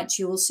slides,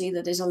 you will see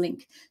that there's a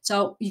link.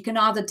 So you can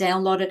either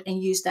download it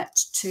and use that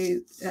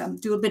to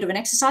do a bit of an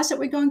exercise that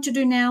we're going to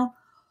do now,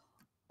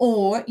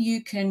 or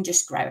you can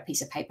just grab a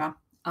piece of paper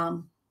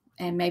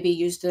and maybe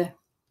use the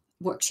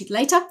worksheet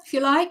later if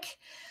you like.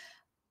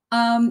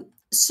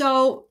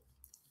 So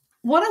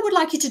what I would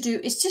like you to do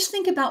is just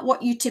think about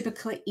what you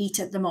typically eat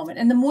at the moment.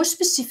 And the more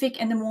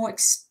specific and the more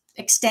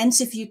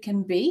extensive you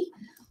can be,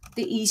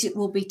 the easier it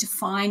will be to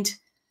find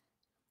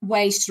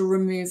ways to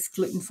remove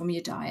gluten from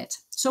your diet.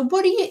 So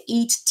what do you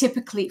eat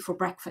typically for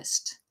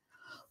breakfast?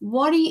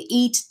 What do you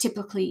eat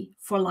typically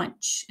for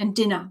lunch and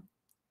dinner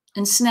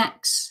and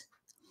snacks?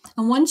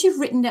 And once you've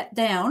written that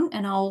down,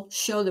 and I'll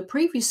show the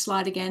previous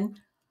slide again,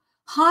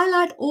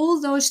 highlight all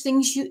those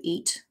things you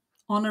eat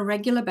on a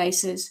regular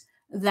basis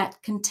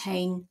that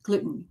contain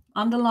gluten.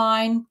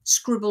 Underline,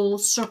 scribble,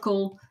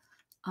 circle,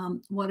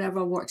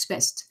 whatever works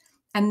best.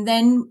 And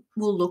then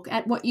we'll look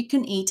at what you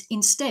can eat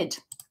instead.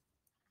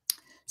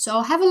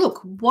 So have a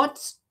look.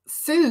 What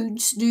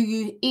foods do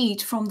you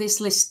eat from this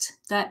list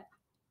that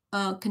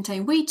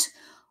contain wheat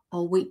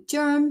or wheat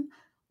germ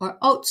or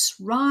oats,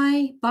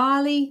 rye,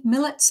 barley,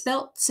 millet,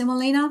 spelt,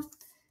 semolina?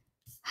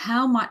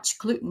 How much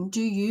gluten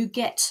do you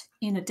get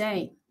in a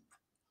day?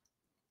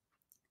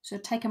 So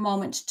take a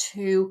moment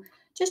to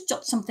just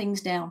jot some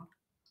things down.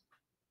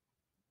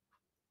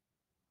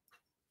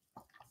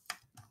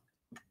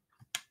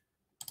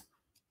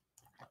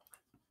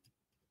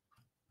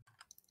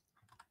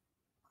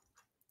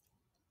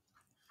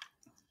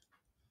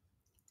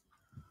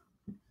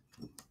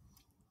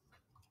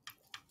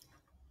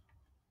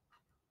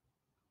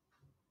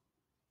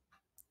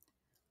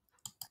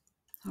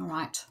 All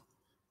right.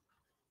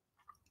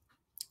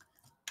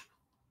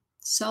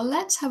 So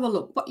let's have a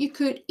look what you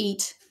could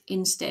eat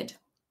instead.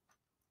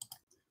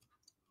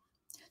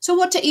 So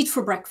what to eat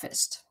for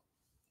breakfast?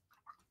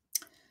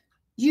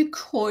 You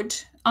could,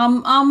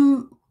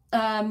 I'm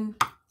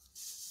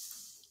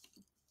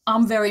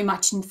very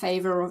much in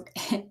favor of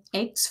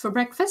eggs for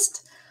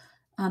breakfast,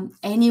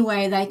 any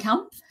way they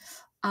come,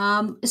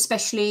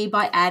 especially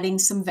by adding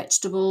some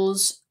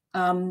vegetables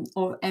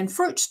and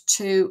fruit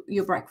to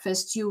your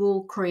breakfast. You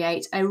will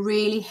create a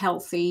really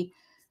healthy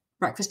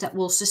breakfast that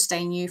will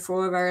sustain you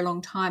for a very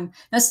long time.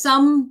 Now,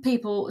 some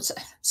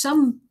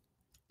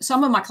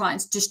of my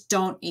clients just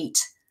don't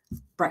eat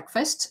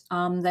breakfast.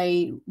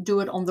 They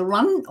do it on the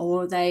run,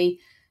 or they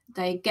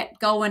get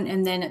going,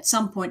 and then at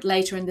some point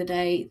later in the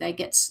day they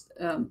get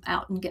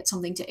out and get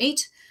something to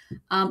eat,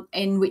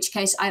 in which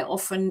case I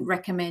often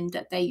recommend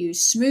that they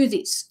use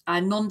smoothies,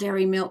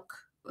 non-dairy milk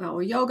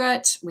or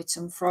yogurt with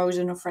some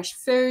frozen or fresh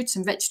food,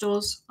 some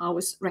vegetables. I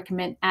always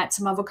recommend add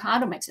some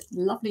avocado, makes it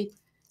lovely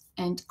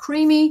and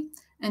creamy,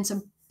 and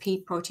some pea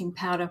protein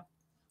powder.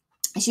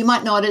 As you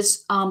might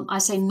notice, I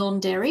say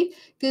non-dairy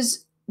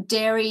because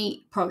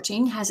dairy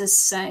protein has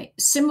a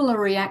similar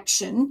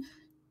reaction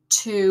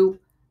to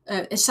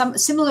some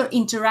similar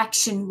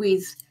interaction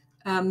with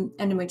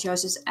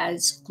endometriosis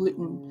as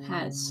gluten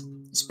has,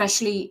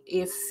 especially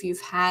if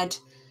you've had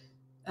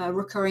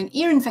recurring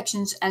ear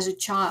infections as a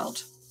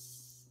child.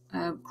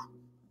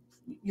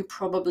 You're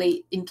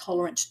probably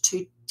intolerant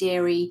to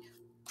dairy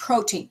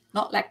protein,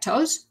 not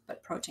lactose,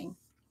 but protein.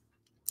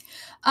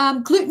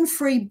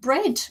 Gluten-free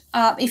bread.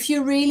 If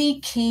you're really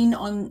keen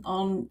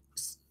on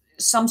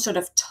some sort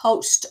of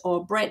toast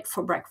or bread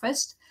for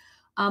breakfast,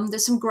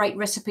 there's some great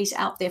recipes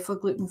out there for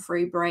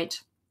gluten-free bread.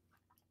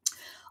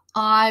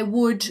 I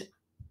would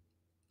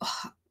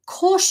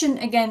caution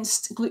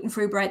against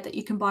gluten-free bread that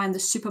you can buy in the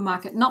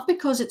supermarket, not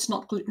because it's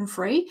not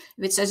gluten-free.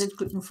 If it says it's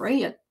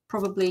gluten-free, it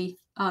probably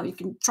you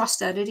can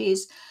trust that it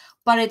is,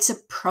 but it's a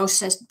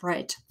processed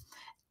bread.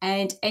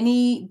 And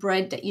any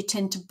bread that you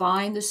tend to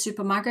buy in the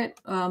supermarket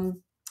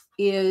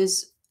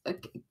has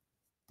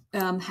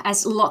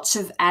lots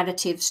of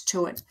additives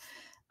to it.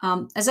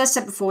 As I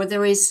said before,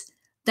 there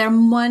are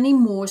many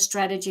more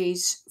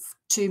strategies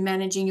to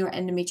managing your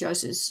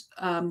endometriosis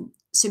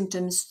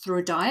symptoms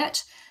through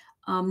diet.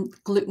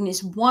 Gluten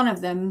is one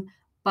of them,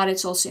 but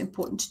it's also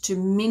important to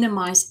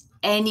minimize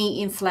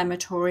any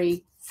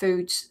inflammatory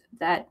foods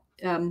that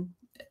you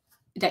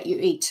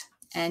eat,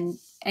 and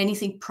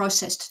anything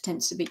processed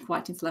tends to be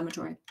quite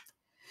inflammatory.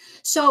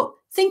 So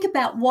think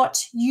about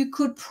what you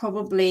could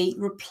probably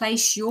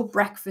replace your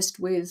breakfast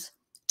with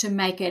to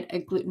make it a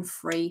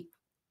gluten-free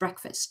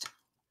breakfast.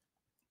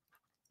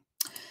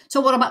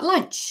 So what about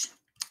lunch?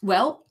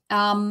 Well,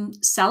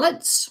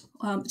 salads.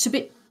 It's a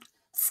bit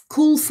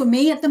cool for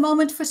me at the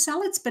moment for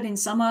salads, but in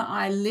summer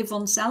I live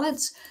on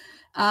salads.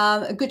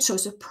 A good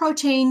source of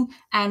protein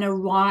and a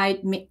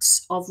wide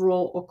mix of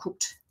raw or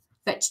cooked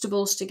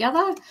vegetables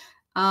together.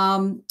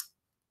 And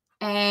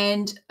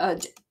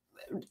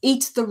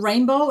eat the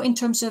rainbow in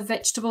terms of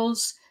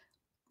vegetables,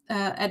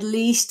 at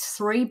least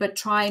 3, but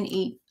try and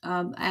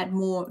add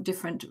more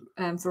different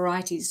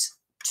varieties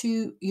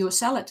to your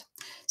salad.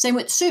 Same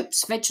with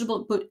soups,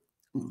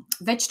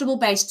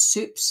 vegetable-based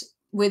soups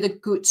with a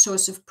good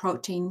source of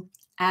protein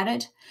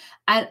added.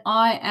 And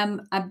I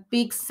am a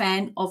big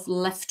fan of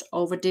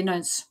leftover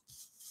dinners.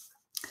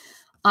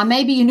 I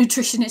may be a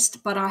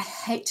nutritionist, but I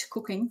hate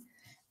cooking.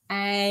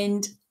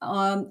 And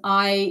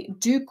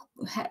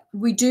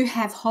we do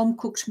have home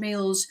cooked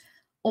meals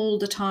all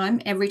the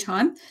time, every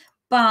time,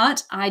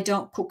 but I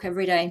don't cook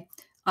every day.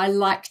 I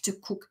like to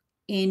cook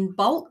in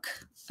bulk,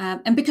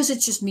 and because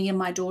it's just me and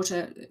my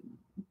daughter,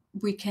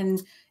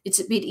 it's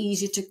a bit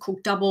easier to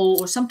cook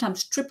double or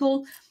sometimes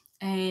triple,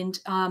 and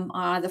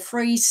I either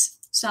freeze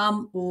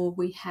some, or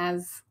we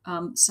have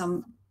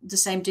the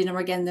same dinner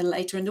again then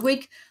later in the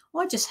week,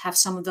 or just have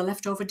some of the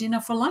leftover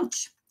dinner for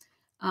lunch.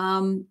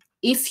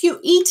 If you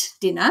eat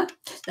dinner,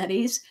 that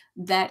is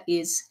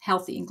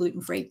healthy and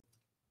gluten-free.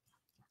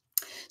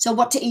 So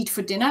what to eat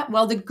for dinner?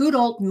 Well, the good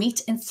old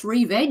meat and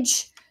 3 veg,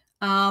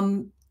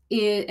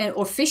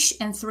 or fish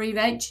and 3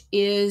 veg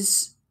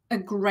is a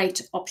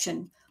great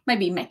option.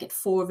 Maybe make it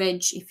 4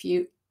 veg if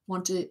you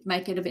want to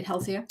make it a bit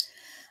healthier.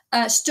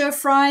 Stir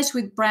fries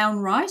with brown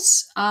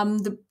rice.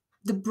 The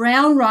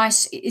brown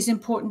rice is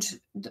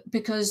important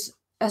because,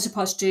 as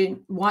opposed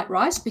to white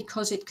rice,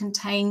 because it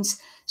contains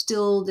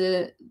still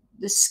the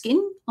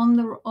skin on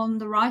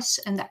the rice,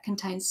 and that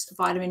contains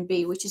vitamin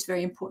B, which is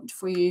very important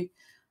for you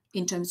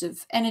in terms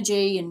of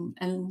energy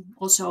and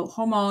also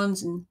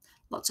hormones and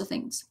lots of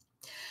things.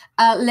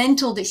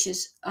 Lentil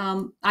dishes.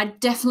 I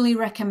definitely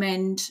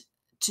recommend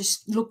to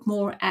look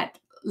more at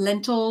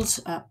lentils,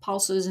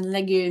 pulses and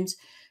legumes,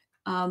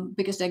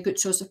 because they're a good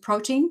source of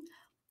protein,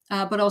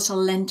 but also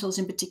lentils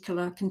in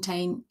particular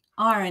contain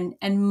iron,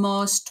 and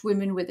most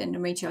women with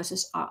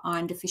endometriosis are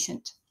iron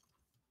deficient.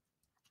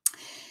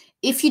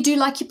 If you do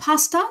like your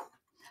pasta,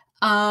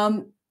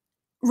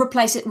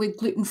 replace it with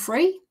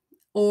gluten-free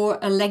or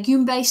a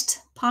legume-based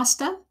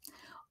pasta,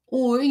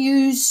 or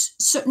use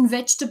certain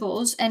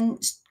vegetables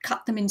and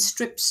cut them in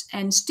strips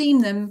and steam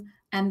them,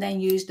 and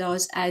then use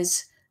those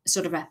as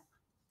sort of a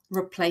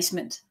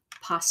replacement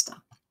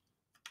pasta.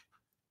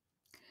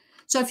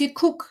 So if you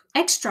cook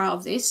extra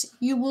of this,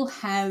 you will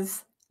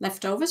have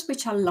leftovers,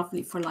 which are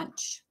lovely for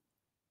lunch.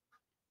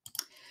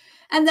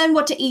 And then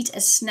what to eat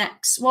as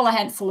snacks? Well, a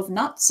handful of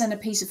nuts and a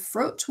piece of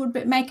fruit would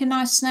make a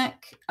nice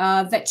snack.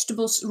 Raw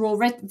vegetable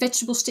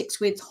sticks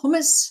with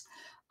hummus.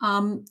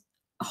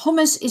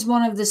 Hummus is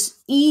one of the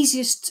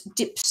easiest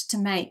dips to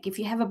make. If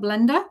you have a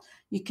blender,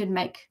 you can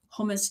make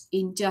hummus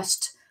in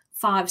just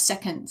 5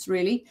 seconds,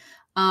 really.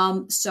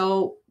 And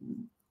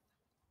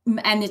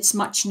it's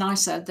much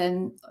nicer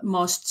than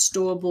most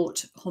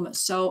store-bought hummus.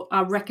 So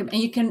I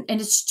recommend, and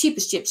it's cheap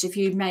as chips. If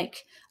you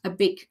make a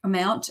big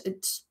amount,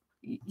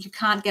 you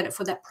can't get it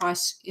for that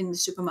price in the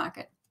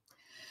supermarket.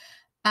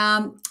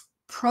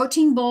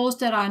 Protein balls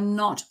that are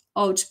not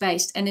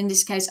oat-based, and in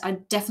this case, I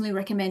definitely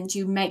recommend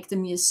you make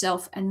them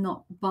yourself and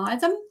not buy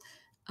them,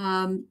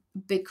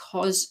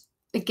 because,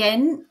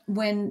 again,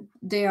 when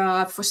they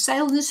are for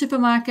sale in the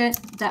supermarket,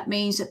 that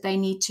means that they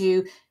need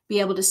to be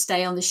able to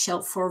stay on the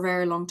shelf for a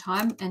very long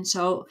time, and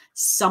so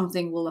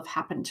something will have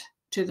happened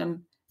to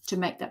them to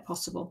make that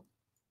possible.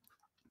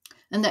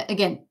 And that,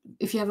 again,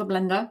 if you have a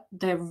blender,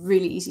 they're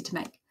really easy to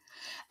make.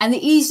 And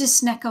the easiest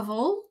snack of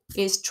all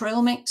is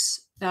trail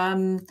mix.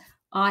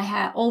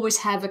 I always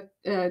have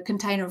a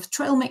container of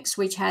trail mix,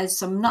 which has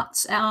some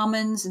nuts,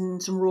 almonds,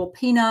 and some raw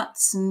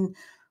peanuts, and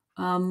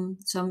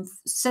some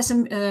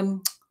sesame,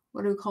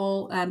 what do we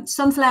call,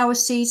 sunflower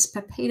seeds,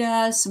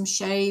 pepitas, some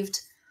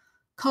shaved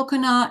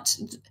coconut,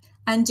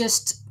 and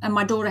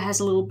my daughter has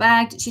a little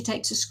bag that she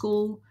takes to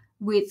school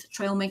with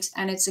trail mix,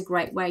 and it's a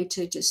great way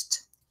to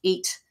just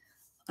eat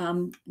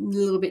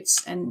little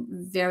bits and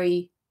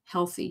very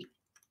healthy.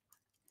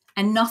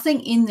 And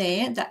nothing in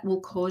there that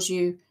will cause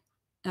you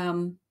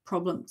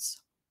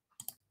problems.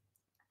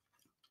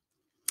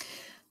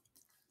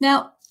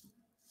 Now,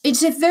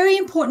 it's very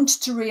important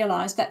to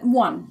realize that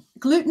one,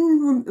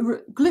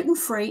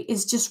 gluten-free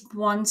is just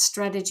one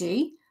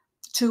strategy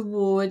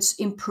towards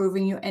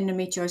improving your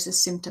endometriosis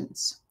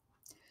symptoms.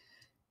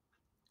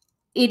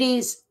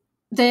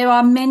 There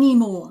are many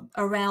more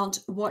around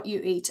what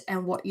you eat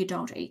and what you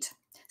don't eat.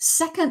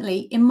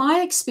 Secondly, in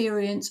my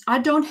experience, I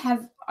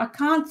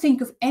can't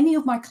think of any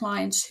of my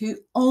clients who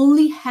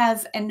only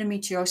have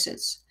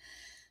endometriosis.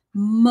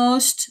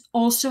 Most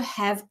also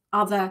have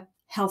other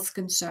health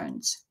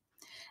concerns.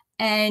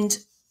 And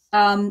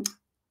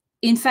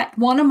in fact,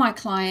 one of my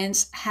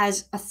clients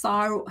has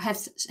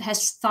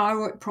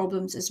thyroid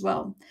problems as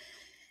well.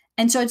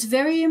 And so it's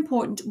very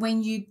important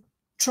when you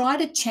try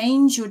to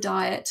change your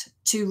diet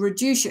to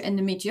reduce your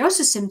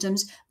endometriosis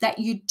symptoms that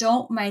you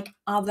don't make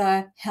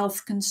other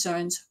health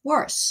concerns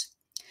worse.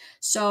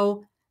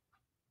 So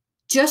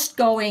just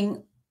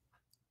going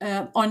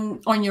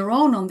on your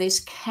own on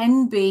this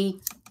can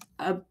be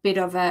a bit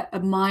of a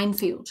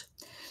minefield.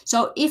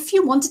 So if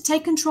you want to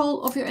take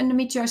control of your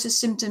endometriosis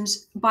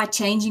symptoms by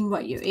changing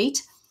what you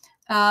eat,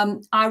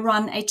 I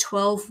run a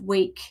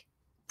 12-week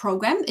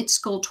program. It's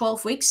called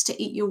 12 Weeks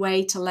to Eat Your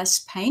Way to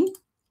Less Pain.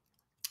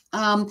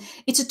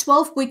 It's a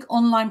 12-week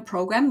online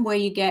program where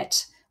you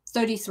get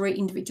 33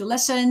 individual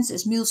lessons.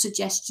 There's meal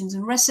suggestions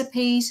and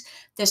recipes.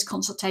 There's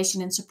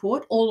consultation and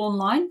support, all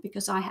online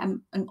because I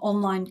am an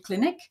online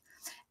clinic.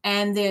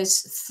 And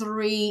there's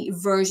 3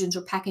 versions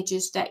or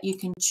packages that you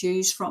can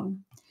choose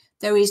from.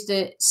 There is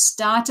the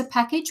starter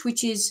package,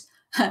 which is,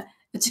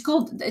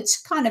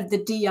 it's kind of the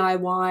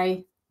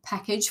DIY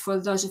package for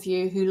those of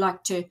you who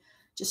like to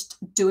just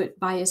do it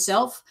by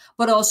yourself,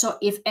 but also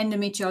if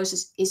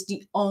endometriosis is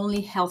the only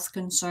health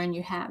concern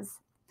you have.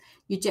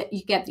 You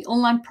get the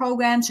online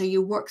program, so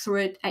you work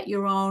through it at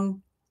your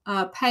own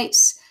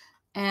pace,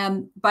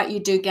 but you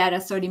do get a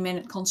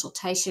 30-minute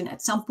consultation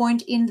at some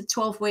point in the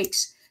 12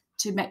 weeks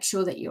to make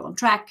sure that you're on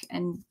track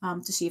and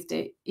to see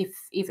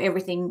if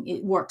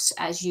everything works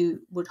as you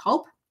would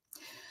hope.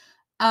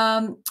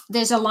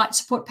 There's a light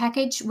support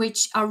package,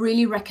 which I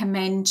really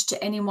recommend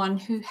to anyone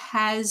who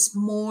has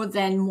more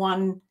than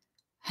one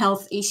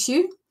health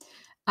issue,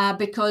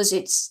 because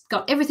it's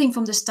got everything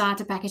from the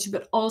starter package,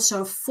 but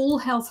also a full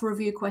health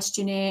review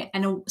questionnaire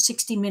and a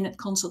 60-minute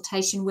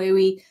consultation where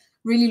we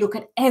really look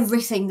at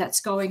everything that's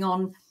going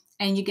on,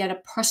 and you get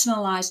a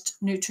personalized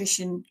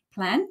nutrition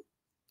plan.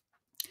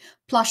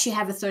 Plus, you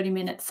have a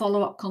 30-minute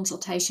follow-up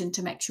consultation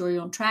to make sure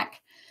you're on track.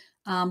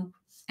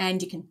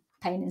 And you can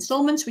pay in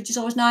installments, which is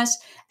always nice.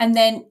 And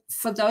then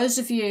for those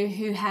of you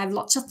who have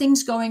lots of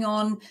things going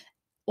on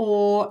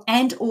or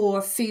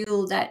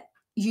feel that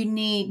you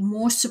need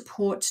more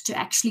support to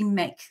actually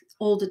make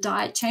all the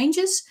diet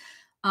changes,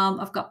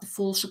 I've got the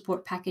full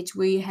support package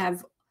where you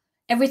have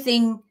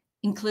everything,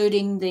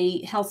 including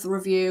the health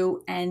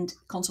review and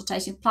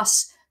consultation,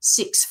 plus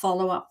 6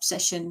 follow-up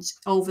sessions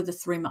over the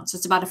 3 months.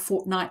 It's about a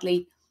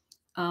fortnightly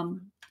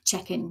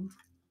check-in.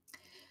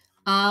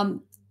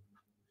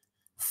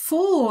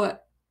 For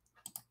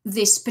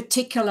this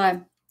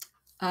particular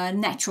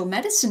natural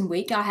medicine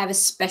week, I have a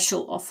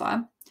special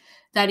offer.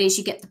 That is,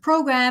 you get the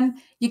program,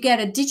 you get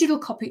a digital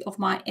copy of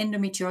my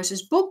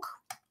endometriosis book.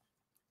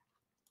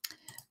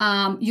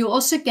 You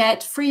also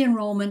get free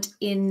enrollment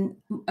in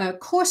a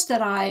course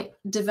that I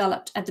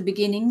developed at the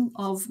beginning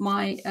of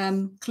my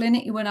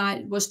clinic when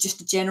I was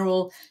just a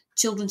general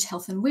children's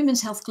health and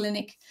women's health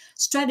clinic,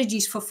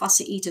 strategies for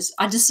fussy eaters.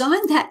 I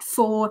designed that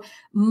for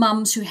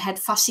mums who had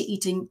fussy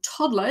eating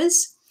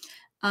toddlers.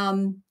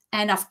 And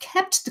I've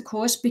kept the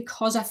course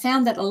because I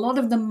found that a lot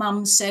of the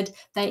mums said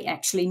they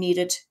actually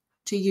needed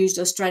to use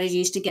those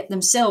strategies to get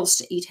themselves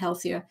to eat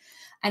healthier.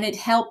 And it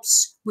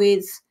helps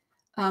with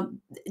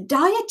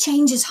diet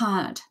change is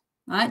hard,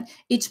 right?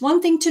 It's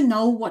one thing to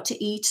know what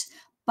to eat,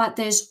 but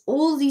there's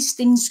all these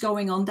things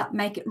going on that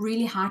make it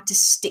really hard to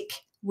stick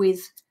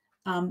with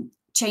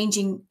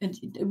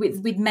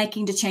with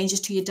making the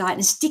changes to your diet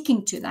and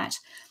sticking to that.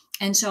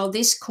 And so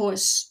this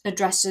course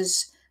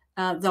addresses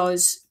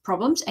those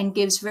problems and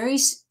gives very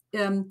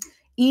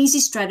easy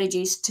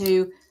strategies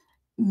to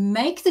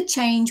make the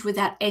change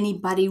without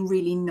anybody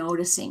really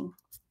noticing.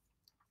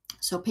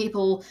 So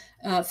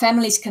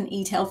families can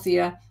eat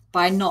healthier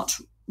by not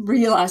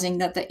realizing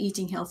that they're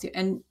eating healthier.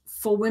 And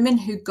for women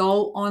who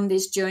go on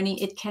this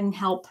journey, it can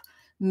help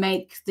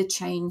make the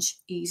change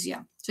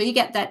easier. So you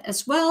get that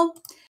as well.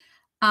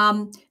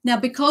 Now,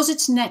 because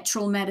it's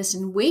Natural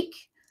Medicine Week,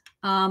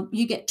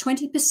 you get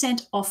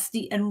 20% off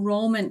the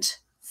enrollment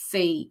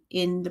fee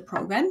in the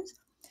program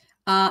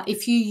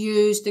if you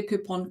use the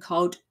coupon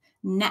code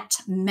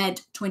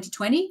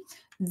NATMED2020.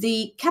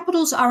 The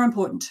capitals are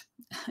important.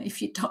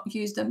 if you don't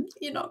use them,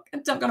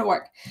 it's not going to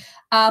work.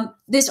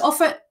 This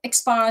offer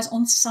expires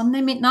on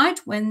Sunday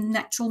midnight when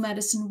Natural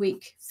Medicine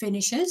Week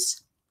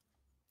finishes.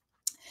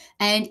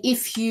 And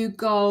if you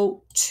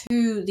go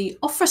to the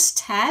offers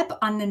tab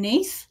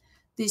underneath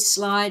this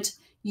slide,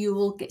 you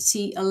will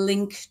see a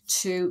link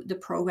to the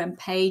program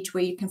page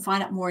where you can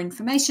find out more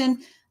information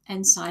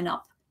and sign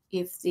up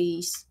if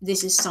this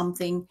is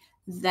something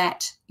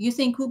that you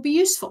think will be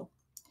useful.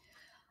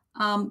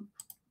 Now,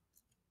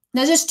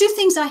 there's two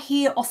things I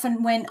hear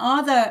often when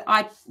either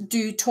I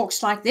do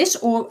talks like this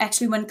or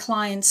actually when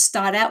clients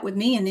start out with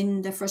me and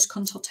in their first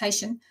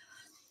consultation.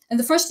 And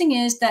the first thing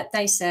is that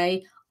they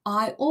say,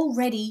 I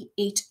already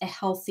eat a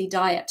healthy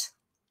diet.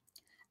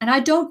 And I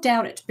don't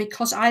doubt it,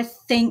 because I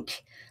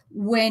think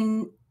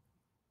when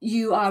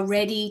you are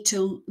ready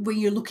to, when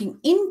you're looking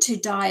into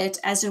diet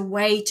as a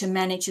way to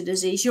manage a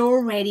disease, you're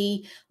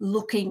already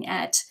looking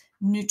at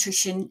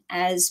nutrition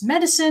as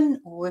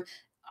medicine, or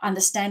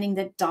understanding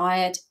that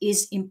diet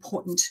is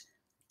important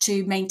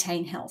to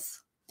maintain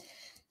health.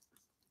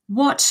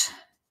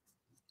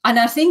 And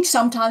I think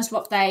sometimes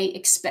what they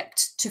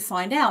expect to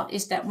find out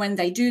is that when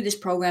they do this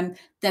program,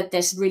 that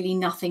there's really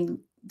nothing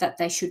that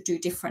they should do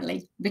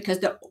differently, because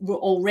we're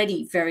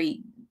already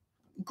very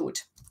good.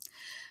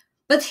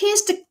 But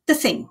here's the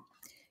thing.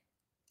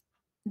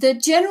 The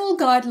general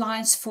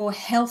guidelines for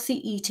healthy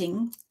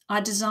eating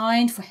are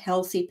designed for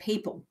healthy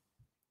people.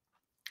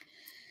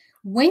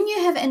 When you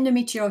have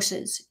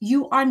endometriosis,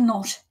 you are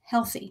not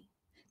healthy.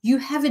 You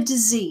have a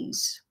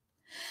disease.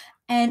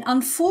 And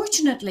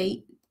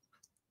unfortunately,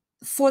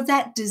 for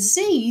that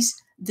disease,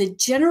 the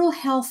general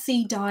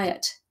healthy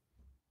diet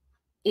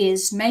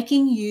is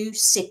making you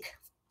sick.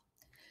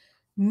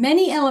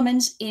 Many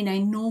elements in a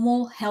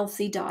normal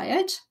healthy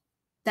diet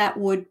that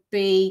would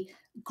be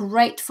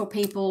great for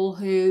people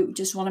who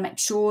just want to make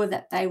sure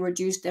that they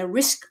reduce their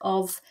risk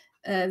of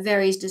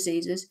various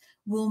diseases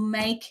will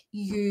make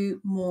you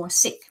more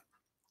sick.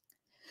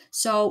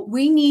 So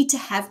we need to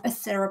have a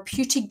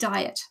therapeutic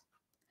diet,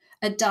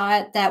 a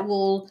diet that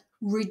will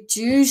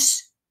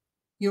reduce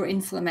your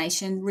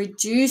inflammation,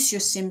 reduce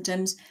your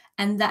symptoms,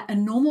 and that a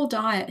normal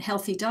diet,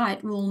 healthy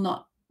diet, will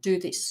not do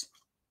this.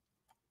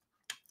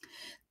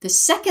 The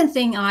second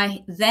thing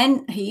I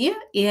then hear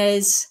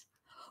is,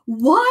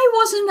 why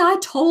wasn't I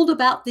told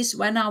about this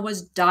when I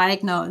was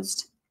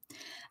diagnosed?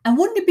 And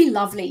wouldn't it be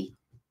lovely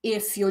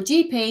if your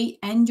GP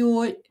and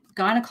your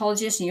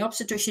gynecologist and your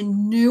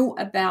obstetrician knew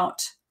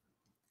about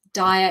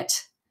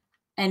diet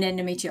and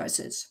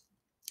endometriosis?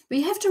 But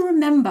you have to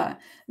remember,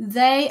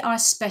 they are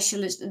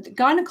specialists. The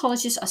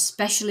gynecologists are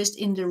specialists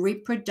in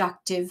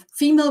the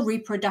female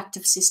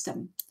reproductive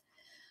system.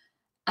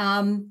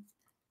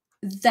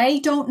 They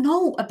don't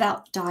know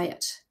about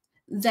diet.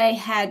 They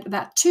had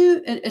about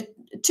 2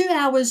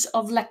 hours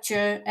of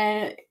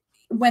lecture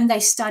when they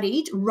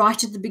studied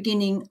right at the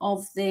beginning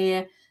of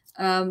their,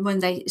 when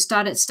they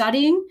started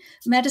studying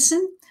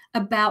medicine,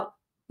 about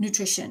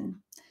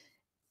nutrition.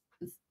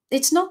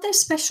 It's not their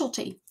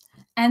specialty.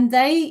 And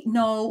they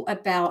know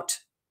about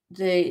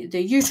the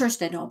uterus,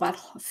 they know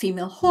about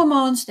female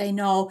hormones, they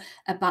know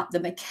about the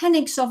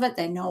mechanics of it,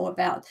 they know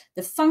about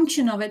the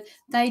function of it.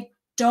 They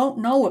don't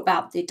know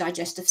about the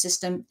digestive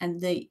system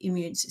and the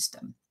immune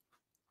system.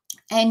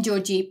 And your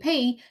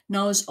GP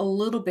knows a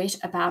little bit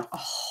about a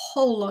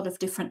whole lot of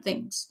different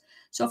things.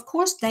 So, of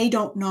course, they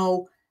don't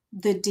know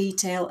the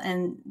detail,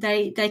 and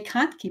they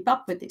can't keep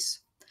up with this.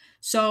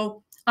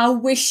 So I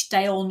wish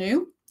they all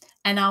knew.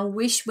 And I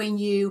wish when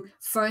you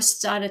first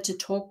started to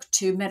talk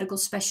to medical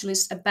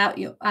specialists about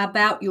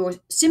your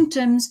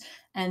symptoms,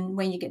 and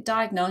when you get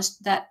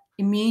diagnosed, that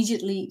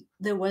immediately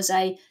there was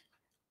a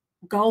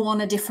go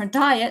on a different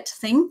diet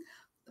thing,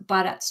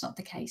 but that's not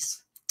the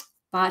case.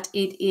 But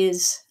it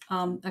is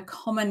a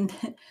common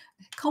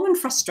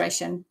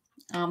frustration,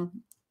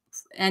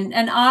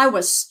 and I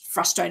was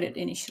frustrated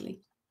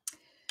initially.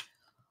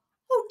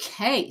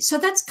 Okay, so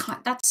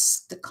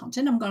that's the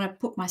content. I'm going to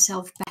put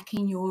myself back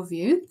in your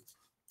view.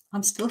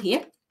 I'm still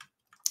here,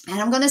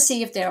 and I'm going to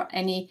see if there are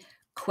any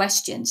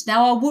questions.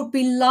 Now, it would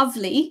be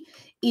lovely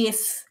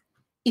if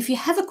you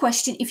have a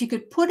question, if you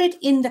could put it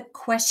in the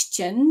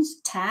questions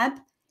tab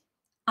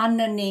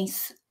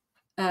underneath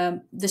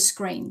the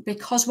screen,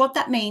 because what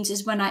that means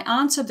is when I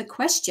answer the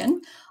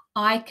question,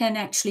 I can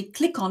actually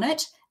click on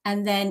it,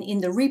 and then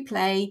in the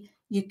replay,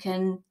 you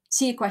can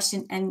see a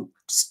question and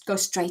go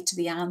straight to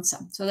the answer.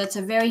 So that's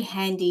a very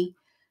handy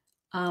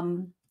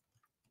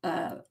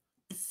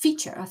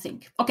feature, I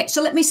think. Okay,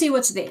 so let me see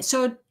what's there.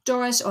 So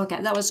Doris,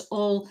 okay, that was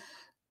all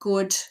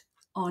good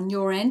on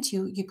your end.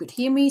 You could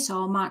hear me, so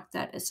I'll mark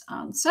that as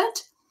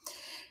answered.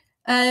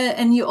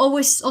 And you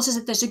also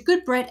said there's a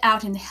good bread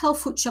out in the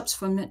health food shops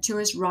from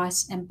Natura's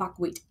rice and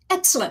buckwheat.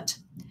 Excellent.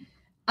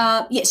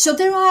 Yes, so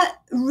there are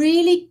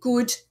really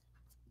good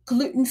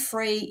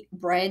gluten-free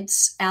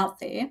breads out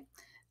there.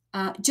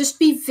 Just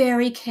be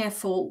very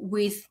careful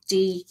with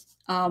the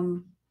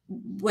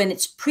when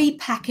it's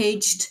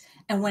pre-packaged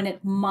and when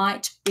it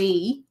might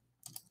be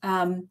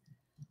when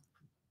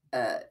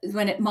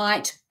it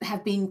might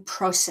have been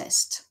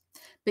processed,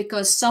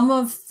 because some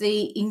of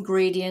the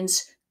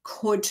ingredients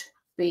could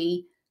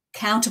be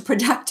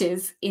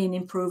counterproductive in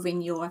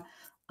improving your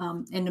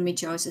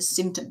endometriosis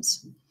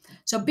symptoms.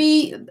 So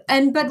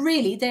but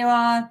really there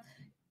are,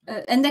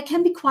 and they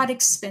can be quite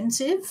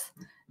expensive.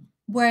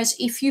 Whereas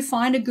if you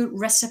find a good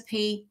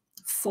recipe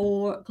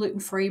for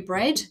gluten-free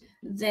bread,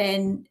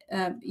 then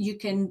you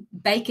can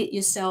bake it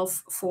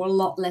yourself for a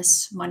lot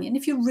less money. And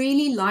if you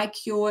really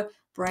like your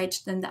bread,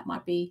 then that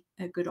might be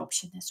a good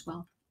option as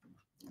well.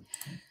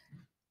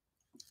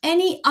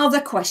 Any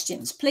other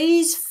questions?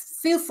 Please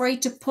feel free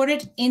to put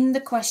it in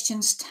the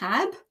questions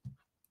tab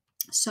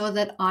so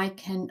that I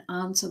can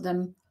answer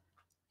them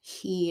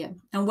here.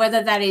 And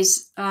whether that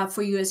is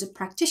for you as a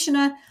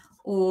practitioner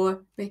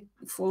or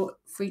for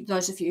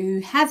those of you who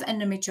have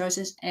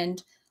endometriosis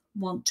and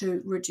want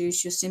to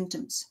reduce your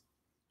symptoms.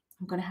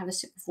 I'm going to have a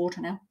sip of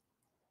water now.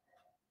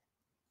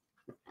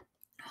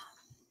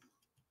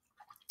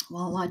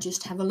 Well, I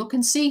just have a look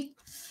and see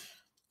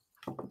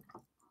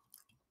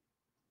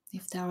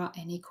if there are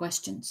any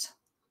questions.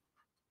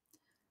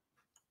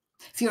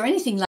 If you're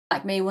anything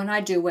like me, when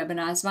I do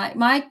webinars,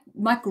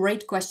 my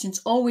great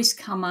questions always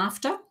come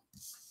after.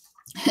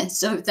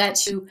 So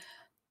that's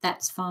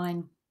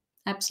fine.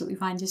 Absolutely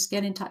fine. Just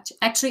get in touch.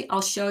 Actually,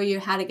 I'll show you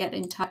how to get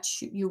in touch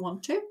if you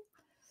want to.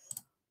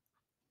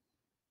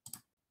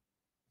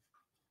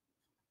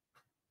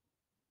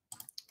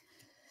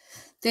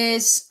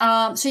 There's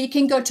so you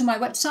can go to my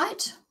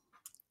website,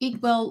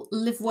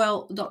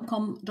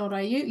 eatwelllivewell.com.au.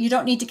 You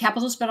don't need the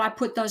capitals, but I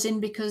put those in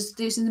because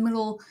there's in the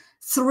middle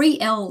 3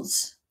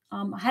 L's.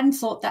 I hadn't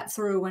thought that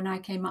through when I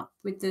came up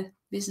with the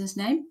business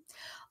name.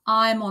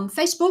 I'm on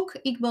Facebook,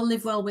 Eat Well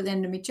Live Well with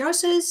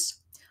Endometriosis.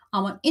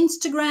 I'm on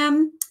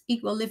Instagram,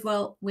 Eat Well Live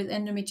Well with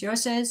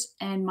Endometriosis,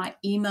 and my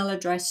email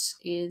address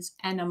is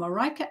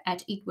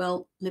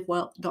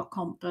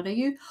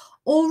annamarica@eatwelllivewell.com.au,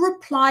 or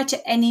reply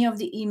to any of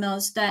the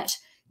emails that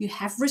you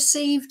have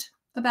received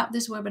about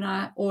this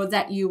webinar or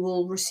that you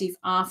will receive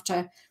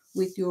after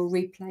with your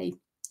replay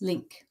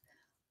link.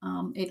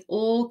 It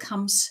all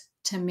comes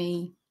to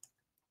me.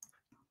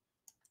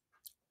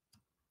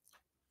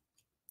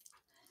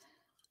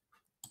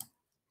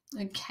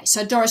 Okay,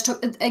 so Doris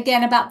talked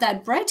again about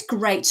that bread.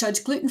 Great. So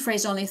it's gluten-free,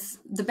 is only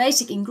the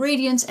basic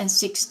ingredients and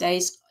 6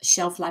 days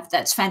shelf life.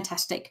 That's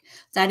fantastic.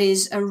 That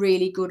is a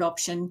really good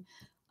option.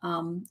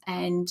 I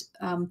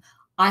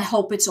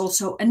hope it's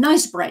also a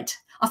nice bread.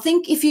 I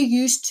think if you're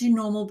used to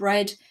normal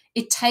bread,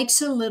 it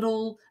takes a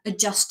little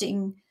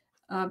adjusting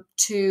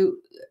to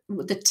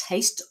the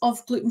taste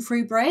of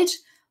gluten-free bread,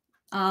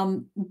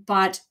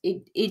 but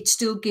it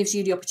still gives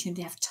you the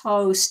opportunity to have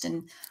toast,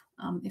 and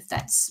if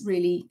that's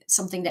really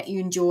something that you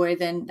enjoy,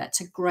 then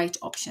that's a great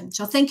option.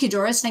 So thank you,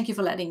 Doris. Thank you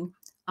for letting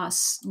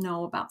us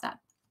know about that.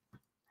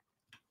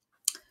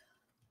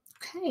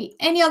 Okay,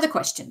 any other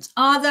questions,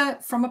 either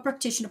from a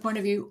practitioner point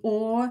of view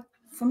or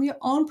from your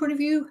own point of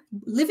view,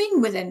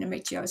 living with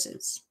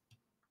endometriosis?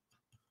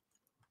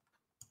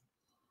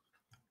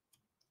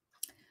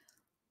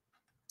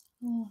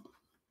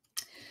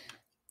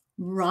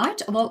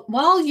 Right, well,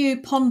 while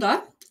you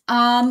ponder,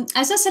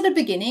 as I said at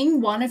the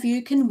beginning, one of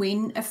you can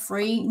win a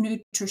free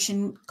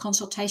nutrition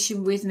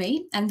consultation with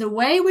me. And the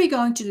way we're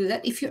going to do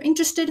that, if you're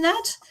interested in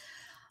that,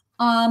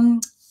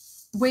 I'm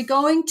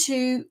going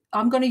to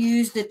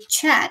use the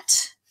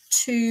chat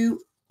to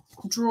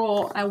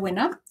draw a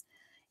winner.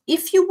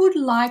 If you would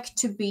like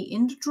to be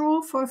in the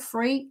draw for a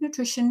free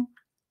nutrition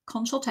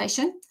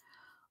consultation,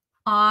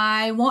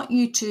 I want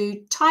you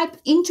to type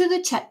into the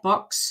chat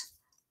box,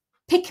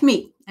 pick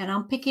me, and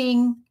I'm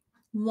picking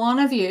one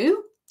of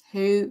you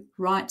who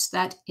writes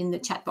that in the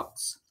chat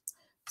box.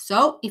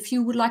 So if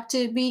you would like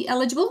to be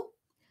eligible,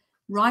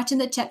 write in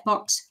the chat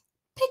box,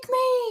 pick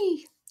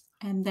me,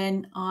 and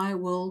then I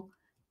will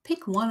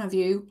pick one of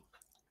you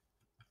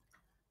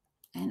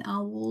and I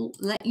will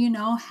let you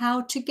know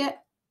how to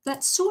get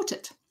that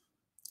sorted.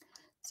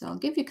 So I'll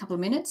give you a couple of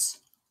minutes.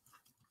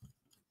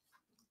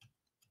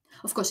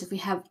 Of course, if we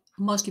have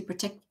mostly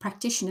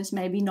practitioners,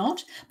 maybe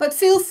not, but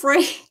feel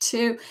free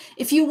to,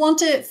 if you want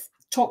to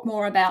talk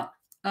more about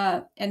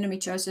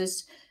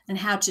endometriosis and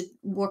how to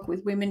work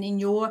with women in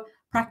your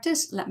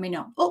practice, let me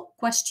know. Oh,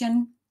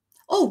 question.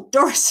 Oh,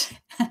 Doris.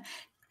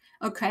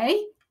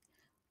 Okay.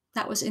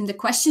 That was in the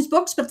questions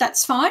box, but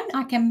that's fine.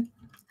 I can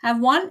have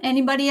one.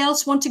 Anybody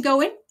else want to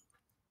go in?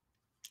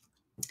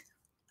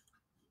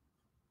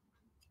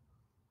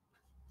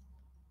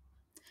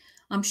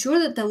 I'm sure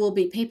that there will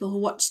be people who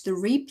watch the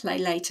replay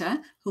later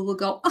who will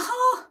go,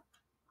 oh,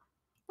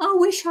 I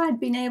wish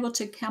I'd been able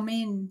to come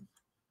in.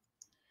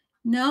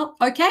 No?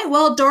 Okay,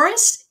 well,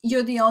 Doris,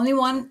 you're the only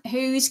one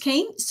who's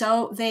keen.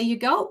 So there you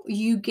go.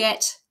 You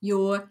get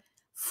your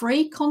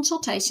free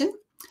consultation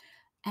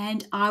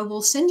and I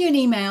will send you an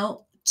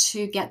email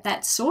to get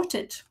that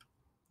sorted.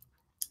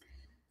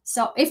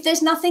 So if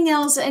there's nothing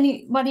else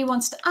anybody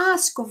wants to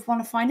ask or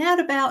want to find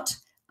out about,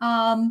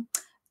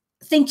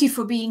 thank you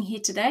for being here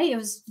today. It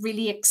was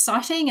really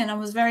exciting and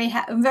I'm very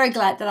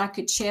glad that I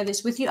could share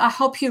this with you. I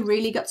hope you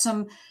really got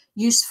some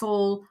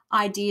useful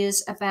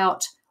ideas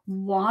about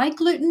why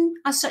gluten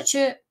are such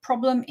a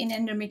problem in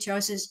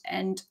endometriosis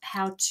and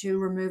how to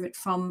remove it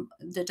from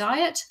the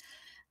diet.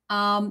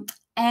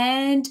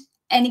 And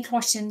any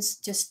questions,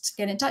 just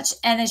get in touch.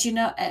 And as you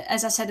know,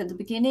 as I said at the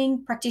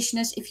beginning,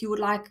 practitioners, if you would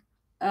like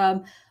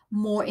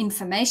more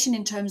information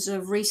in terms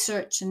of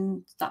research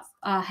and stuff,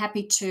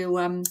 happy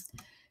to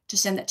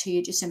send that to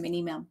you. Just send me an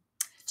email.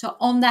 So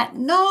on that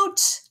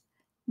note,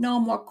 no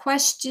more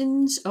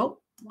questions. Oh,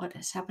 what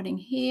is happening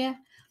here?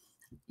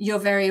 You're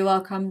very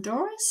welcome,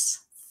 Doris.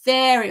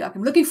 Very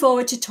welcome. Looking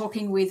forward to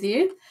talking with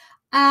you.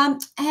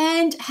 And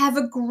have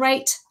a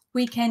great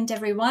weekend,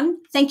 everyone.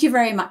 Thank you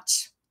very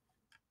much.